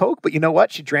like Coke, but you know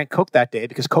what? She drank Coke that day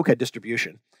because Coke had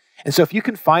distribution. And so if you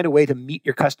can find a way to meet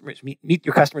your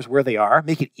customers where they are,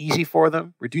 make it easy for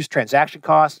them, reduce transaction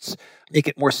costs, make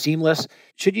it more seamless.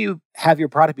 Should you have your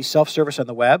product be self-service on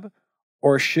the web,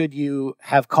 or should you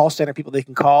have call center people they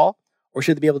can call, or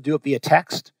should they be able to do it via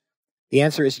text? The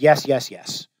answer is yes, yes,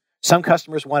 yes. Some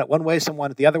customers want it one way, some want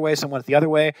it the other way, some want it the other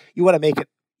way. You want to make it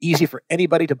easy for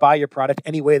anybody to buy your product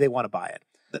any way they want to buy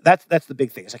it. That's the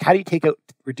big thing. It's like, how do you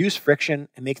reduce friction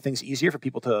and make things easier for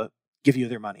people to give you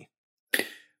their money?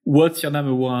 What's your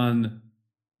number one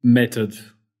method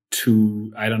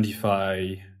to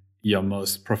identify your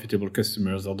most profitable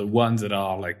customers, or the ones that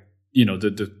are like,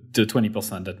 the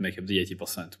 20% that make up the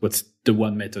 80%? What's the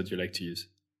one method you like to use?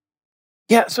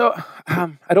 Yeah, so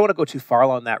I don't want to go too far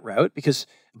along that route because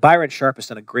Byron Sharp has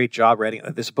done a great job writing.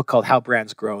 There's a book called How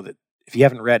Brands Grow that if you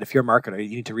haven't read, if you're a marketer,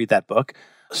 you need to read that book.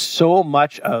 So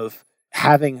much of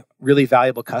having really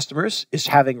valuable customers is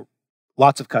having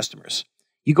lots of customers.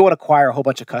 You go and acquire a whole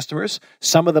bunch of customers.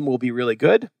 Some of them will be really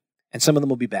good and some of them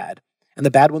will be bad. And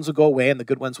the bad ones will go away and the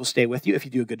good ones will stay with you if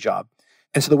you do a good job.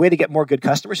 And so the way to get more good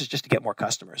customers is just to get more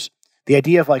customers. The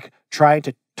idea of like trying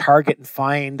to target and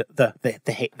find the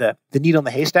needle in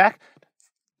the haystack,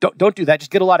 don't do that.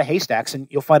 Just get a lot of haystacks and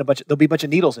you'll find there'll be a bunch of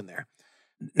needles in there.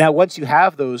 Now, once you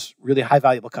have those really high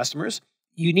valuable customers,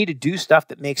 you need to do stuff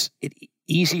that makes it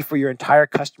easy for your entire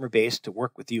customer base to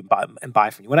work with you and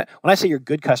buy from you. When I say you're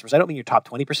good customers, I don't mean your top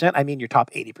 20%. I mean your top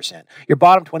 80%. Your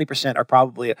bottom 20% are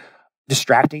probably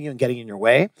distracting you and getting in your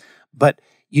way, but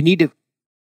you need to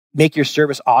make your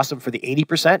service awesome for the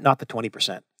 80%, not the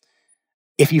 20%.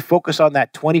 If you focus on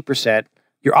that 20%,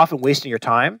 you're often wasting your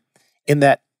time in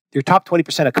that your top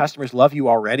 20% of customers love you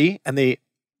already, and they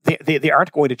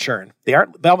aren't going to churn. They're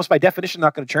almost by definition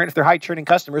not going to churn. If they're high churning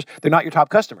customers, they're not your top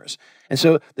customers. And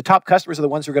so the top customers are the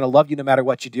ones who are going to love you no matter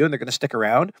what you do, and they're going to stick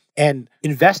around. And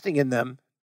investing in them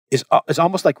is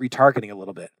almost like retargeting a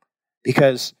little bit,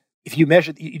 because if you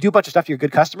do a bunch of stuff to your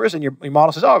good customers, and your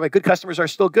model says, "Oh, my good customers are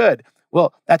still good."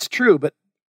 Well, that's true, but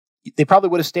they probably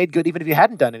would have stayed good even if you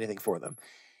hadn't done anything for them.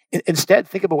 Instead,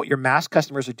 think about what your mass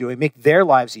customers are doing. Make their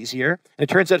lives easier. And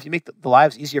it turns out if you make the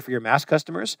lives easier for your mass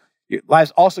customers, your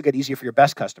lives also get easier for your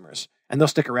best customers, and they'll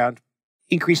stick around,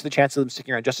 increase the chance of them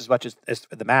sticking around just as much as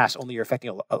the mass, only you're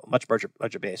affecting a much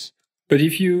larger base. But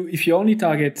if you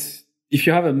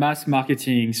have a mass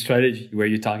marketing strategy where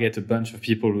you target a bunch of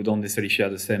people who don't necessarily share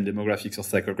the same demographics or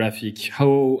psychographic,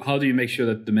 how do you make sure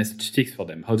that the message sticks for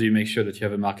them? How do you make sure that you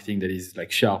have a marketing that is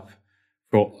like sharp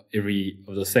for every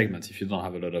of those segments if you don't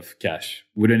have a lot of cash?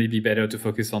 Wouldn't it be better to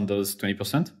focus on those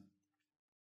 20%?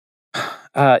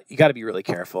 You got to be really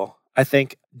careful. I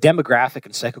think demographic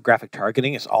and psychographic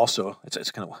targeting is also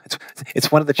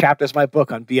it's one of the chapters of my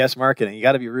book on BS marketing. You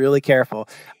got to be really careful.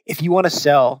 If you want to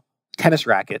sell tennis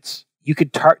rackets, you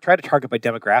could try to target by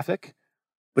demographic,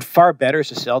 but far better is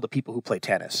to sell to people who play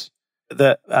tennis.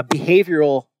 The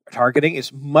behavioral targeting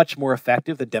is much more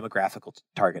effective than demographical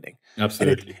targeting.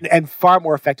 Absolutely. And far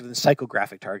more effective than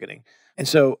psychographic targeting. And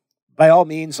so by all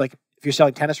means, like if you're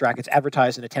selling tennis rackets,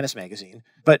 advertise in a tennis magazine,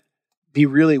 but be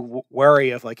really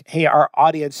wary of like, hey, our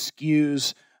audience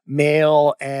skews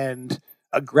male and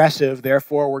aggressive,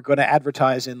 therefore we're going to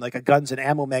advertise in like a guns and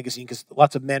ammo magazine because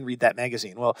lots of men read that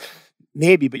magazine. Well,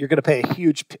 maybe, but you're going to pay a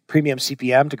huge premium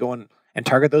CPM to go and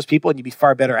target those people, and you'd be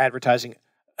far better advertising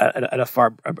at a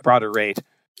far broader rate.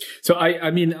 So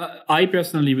I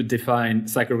personally would define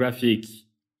psychographic.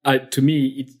 To me,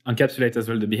 it encapsulates as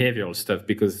well the behavioral stuff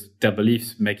because their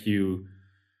beliefs make you.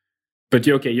 But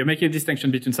you're making a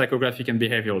distinction between psychographic and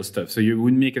behavioral stuff. So you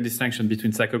wouldn't make a distinction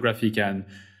between psychographic and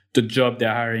the job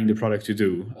they're hiring the product to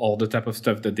do, or the type of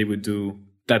stuff that they would do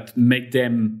that make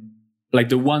them like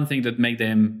the one thing that make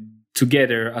them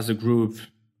together as a group.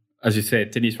 As you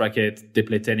said, tennis racket, they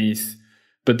play tennis.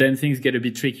 But then things get a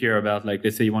bit trickier about, like,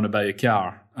 let's say you want to buy a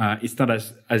car. It's not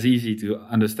as easy to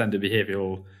understand the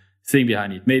behavioral thing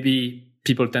behind it. Maybe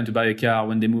people tend to buy a car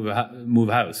when they move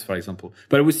house, for example.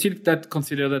 But I would still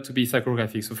consider that to be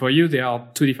psychographic. So for you, there are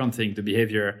two different things, the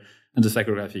behavior and the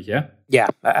psychographic, yeah? Yeah,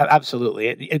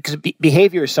 absolutely. Because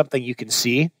behavior is something you can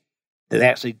see that they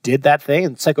actually did that thing.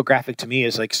 And psychographic to me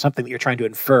is like something that you're trying to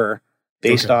infer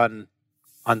based on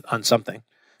something.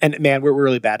 And man, we're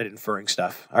really bad at inferring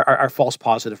stuff. Our false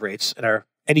positive rates and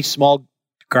any small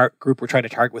group we're trying to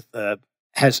target with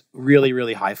has really,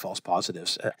 really high false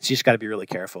positives. So you just got to be really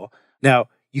careful. Now,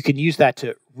 you can use that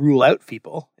to rule out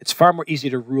people. It's far more easy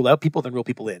to rule out people than rule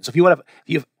people in. So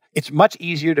it's much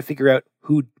easier to figure out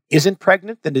who isn't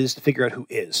pregnant than it is to figure out who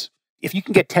is. If you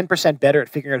can get 10% better at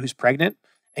figuring out who's pregnant,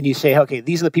 and you say, okay,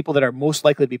 these are the people that are most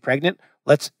likely to be pregnant,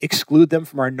 let's exclude them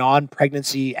from our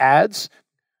non-pregnancy ads.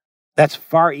 That's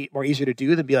far more easier to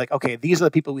do than be like, okay, these are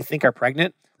the people we think are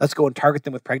pregnant. Let's go and target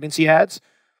them with pregnancy ads.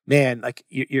 Man, like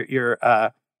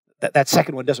that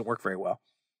second one doesn't work very well.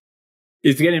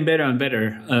 It's getting better and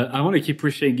better. I want to keep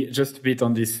pushing just a bit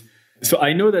on this. So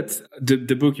I know that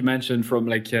the book you mentioned from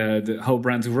like How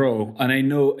Brands Grow, and I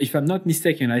know, if I'm not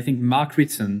mistaken, I think Mark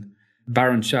Ritson,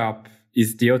 Byron Sharp,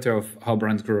 is the author of How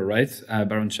Brands Grow, right?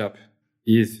 Byron Sharp,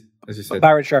 he is, as you said.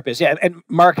 Byron Sharp is, yeah. And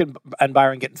Mark and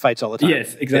Byron get in fights all the time.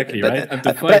 Yes, exactly, right?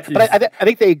 I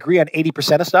think they agree on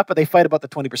 80% of stuff, but they fight about the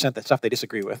 20% that stuff they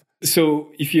disagree with.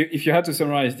 So if you had to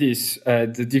summarize this,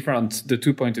 the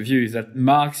 2 point of view is that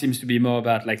Mark seems to be more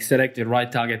about like select the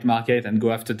right target market and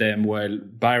go after them, while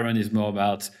Byron is more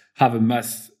about have a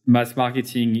mass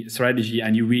marketing strategy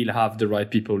and you will have the right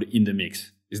people in the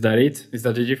mix. Is that it? Is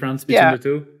that the difference between the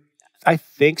two? I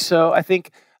think so. I think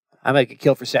I might get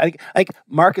killed for saying. I think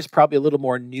Mark is probably a little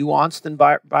more nuanced than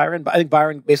Byron. But I think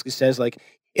Byron basically says like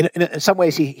in some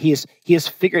ways he has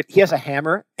a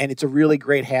hammer, and it's a really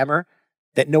great hammer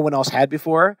that no one else had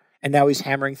before, and now he's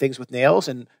hammering things with nails.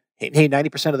 And hey,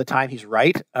 90% of the time he's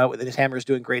right. His hammer is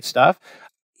doing great stuff.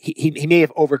 He may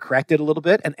have overcorrected a little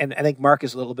bit, and I think Mark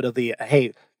is a little bit of the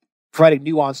providing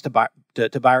nuance to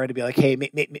Byron to be like, hey,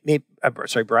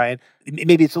 Brian,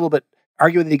 maybe it's a little bit.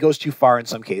 Arguing that he goes too far in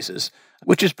some cases,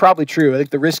 which is probably true. I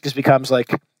think the risk becomes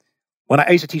like when I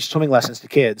used to teach swimming lessons to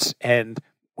kids, and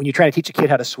when you try to teach a kid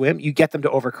how to swim, you get them to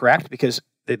overcorrect because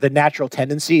the natural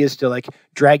tendency is to like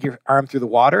drag your arm through the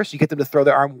water. So you get them to throw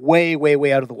their arm way, way,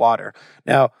 way out of the water.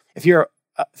 Now, if you're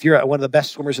one of the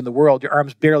best swimmers in the world, your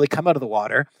arms barely come out of the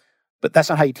water, but that's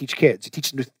not how you teach kids. You teach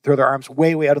them to throw their arms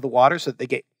way, way out of the water so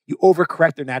that you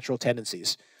overcorrect their natural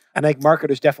tendencies. And I think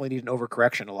marketers definitely need an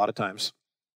overcorrection a lot of times.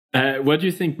 What do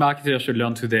you think marketers should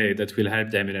learn today that will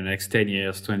help them in the next 10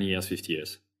 years, 20 years, 50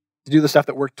 years? To do the stuff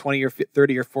that worked 20 or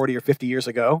 30 or 40 or 50 years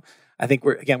ago. I think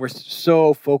we're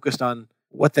so focused on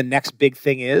what the next big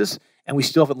thing is, and we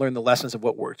still haven't learned the lessons of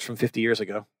what worked from 50 years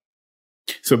ago.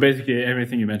 So basically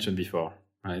everything you mentioned before,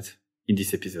 right, in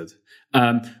this episode.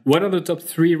 What are the top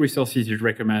 3 resources you'd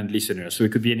recommend listeners? So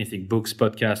it could be anything, books,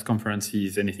 podcasts,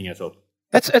 conferences, anything at all.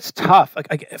 It's tough.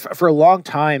 For a long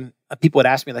time, people would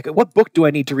ask me, like, what book do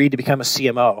I need to read to become a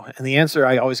CMO? And the answer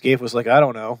I always gave was like, I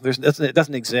don't know. It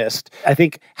doesn't exist. I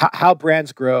think How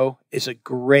Brands Grow is a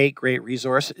great, great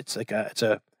resource. It's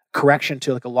a correction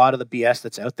to like a lot of the BS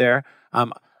that's out there.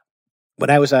 When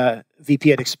I was a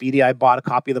VP at Expedia, I bought a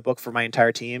copy of the book for my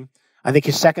entire team. I think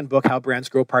his second book, How Brands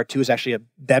Grow Part 2, is actually a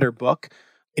better book.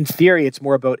 In theory, it's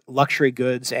more about luxury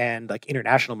goods and like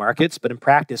international markets, but in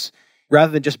practice,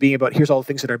 rather than just being about here's all the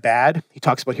things that are bad, he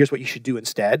talks about here's what you should do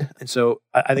instead. And so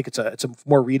I think it's a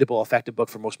more readable, effective book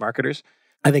for most marketers.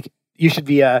 I think you should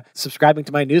be subscribing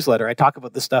to my newsletter. I talk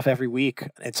about this stuff every week.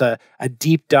 It's a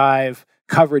deep dive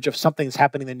coverage of something that's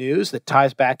happening in the news that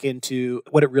ties back into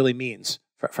what it really means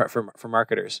for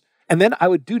marketers. And then I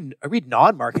read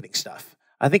non-marketing stuff.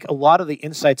 I think a lot of the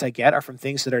insights I get are from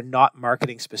things that are not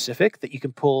marketing specific that you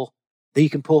can pull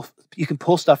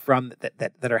stuff from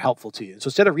that are helpful to you. So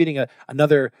instead of reading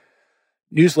another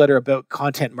newsletter about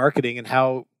content marketing and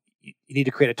how you need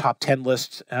to create a top 10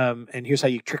 list, and here's how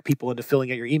you trick people into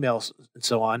filling out your emails and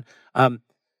so on.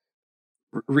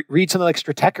 Read something like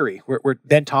Stratechery, where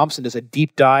Ben Thompson does a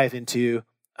deep dive into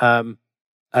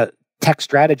tech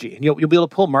strategy, and you'll be able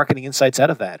to pull marketing insights out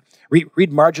of that.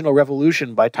 Read Marginal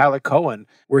Revolution by Tyler Cohen,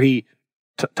 where he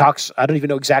talks, I don't even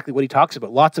know exactly what he talks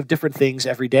about, lots of different things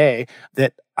every day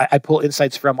that I pull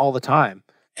insights from all the time.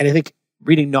 And I think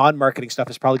reading non-marketing stuff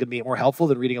is probably going to be more helpful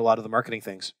than reading a lot of the marketing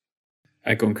things.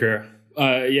 I concur.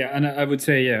 And I would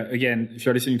say, again, if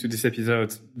you're listening to this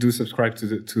episode, do subscribe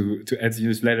to Ed's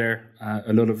newsletter.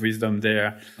 A lot of wisdom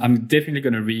there. I'm definitely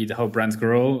going to read How Brands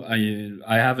Grow.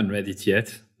 I haven't read it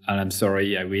yet, and I'm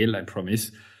sorry, I will, I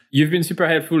promise. You've been super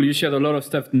helpful. You shared a lot of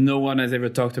stuff no one has ever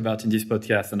talked about in this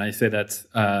podcast, and I say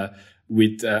that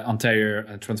with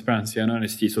entire transparency and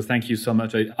honesty. So thank you so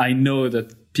much. I know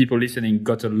that people listening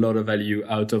got a lot of value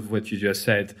out of what you just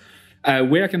said.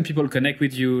 Where can people connect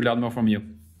with you, learn more from you?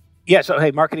 Yeah, so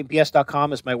hey,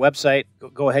 marketingbs.com is my website.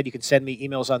 Go ahead, you can send me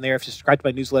emails on there. If you subscribe to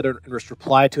my newsletter and just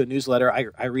reply to a newsletter,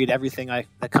 I read everything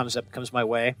that comes my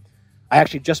way. I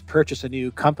actually just purchased a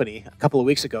new company a couple of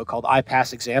weeks ago called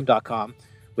iPassExam.com,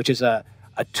 which is a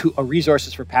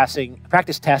resources for passing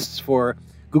practice tests for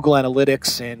Google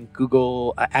Analytics and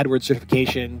Google AdWords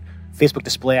certification, Facebook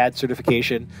display ad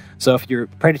certification. So if you're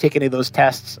trying to take any of those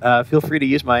tests, feel free to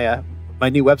use my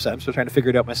new website. I'm still trying to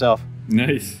figure it out myself.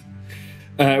 Nice.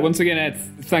 Once again, Ed,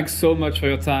 thanks so much for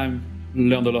your time.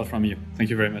 Learned a lot from you.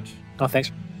 Thank you very much. Oh,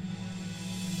 thanks.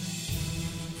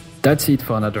 That's it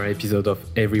for another episode of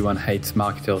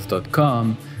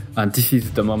EveryoneHatesMarketers.com. And this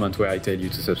is the moment where I tell you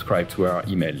to subscribe to our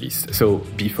email list. So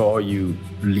before you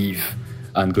leave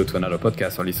and go to another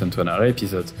podcast or listen to another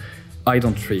episode, I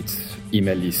don't treat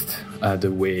email list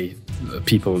the way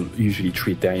people usually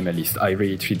treat their email list. I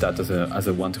really treat that as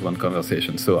a one-to-one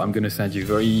conversation. So I'm going to send you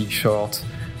very short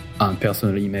and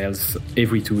personal emails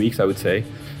every 2 weeks, I would say.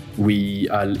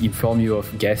 I'll inform you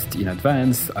of guests in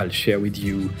advance. I'll share with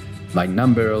you my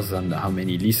numbers and how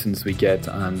many listens we get.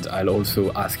 And I'll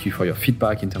also ask you for your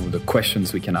feedback in terms of the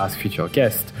questions we can ask future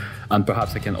guests. And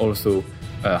perhaps I can also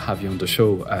have you on the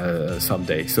show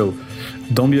someday. So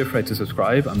don't be afraid to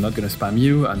subscribe. I'm not going to spam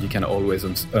you, and you can always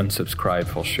unsubscribe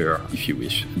for sure if you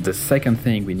wish. The second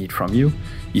thing we need from you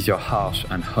is your harsh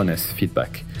and honest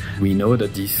feedback. We know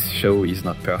that this show is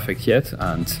not perfect yet,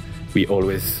 and we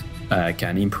always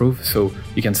can improve. So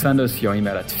you can send us your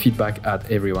email at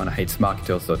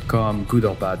feedback@everyonehatesmarketers.com. Good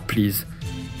or bad, please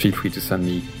feel free to send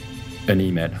me an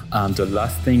email. And the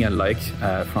last thing I'd like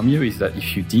from you is that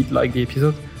if you did like the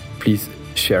episode, please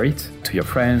share it to your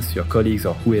friends, your colleagues,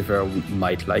 or whoever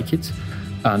might like it.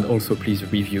 And also please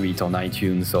review it on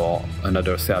iTunes or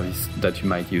another service that you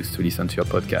might use to listen to your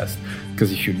podcast.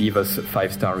 Because if you leave us a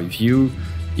 5-star review,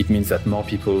 it means that more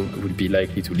people will be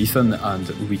likely to listen and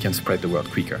we can spread the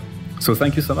word quicker. So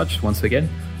thank you so much once again,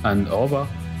 and au revoir.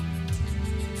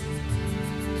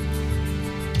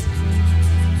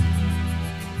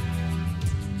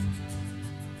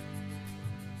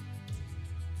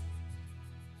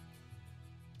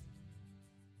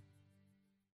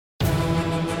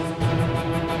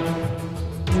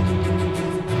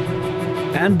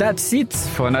 And that's it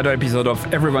for another episode of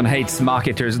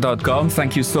EveryoneHatesMarketers.com.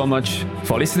 Thank you so much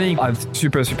for listening. I'm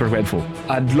super, super grateful.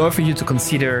 I'd love for you to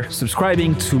consider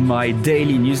subscribing to my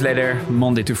daily newsletter,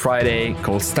 Monday to Friday,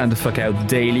 called Stand the Fuck Out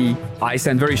Daily. I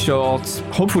send very short,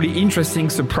 hopefully interesting,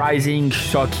 surprising,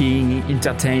 shocking,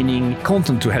 entertaining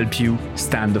content to help you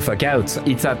stand the fuck out.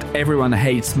 It's at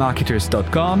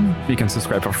EveryoneHatesMarketers.com. You can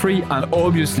subscribe for free and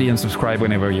obviously unsubscribe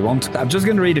whenever you want. I'm just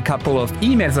going to read a couple of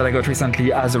emails that I got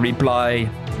recently as a reply.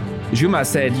 Juma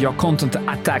said, your content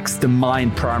attacks the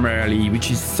mind primarily,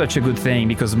 which is such a good thing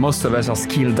because most of us are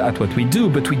skilled at what we do,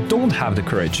 but we don't have the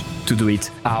courage to do it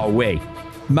our way.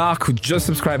 Mark, who just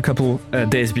subscribed a couple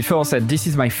days before, said, this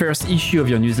is my first issue of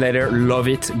your newsletter. Love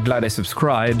it. Glad I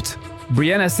subscribed.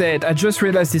 Brianna said, I just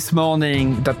realized this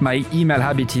morning that my email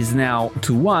habit is now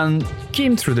to 1,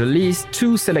 skim through the list,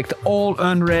 2, select all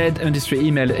unread industry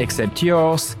email except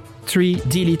yours, 3,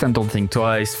 delete and don't think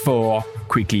twice, 4,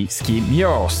 quickly skim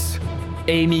yours.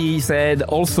 Amy said,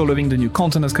 also loving the new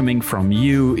content that's coming from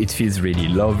you. It feels really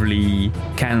lovely.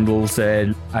 Candle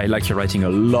said, I like your writing a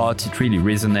lot. It really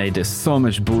resonates. There's so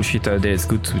much bullshit out there. It's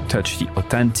good to touch the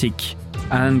authentic.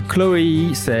 And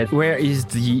Chloe said, where is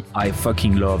the I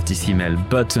fucking love this email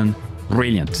button?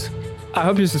 Brilliant. I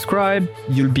hope you subscribe.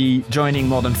 You'll be joining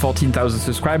more than 14,000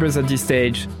 subscribers at this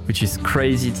stage, which is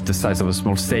crazy. It's the size of a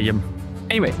small stadium.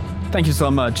 Anyway, thank you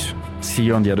so much. See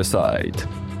you on the other side.